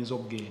okumpi bwennyinza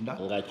okugenda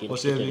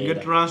osevinge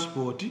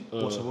transport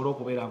osobola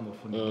okubeera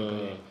ng'ofuna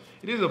eddagala.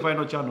 It is the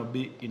final channel.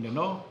 Be in the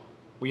know.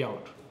 We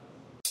out.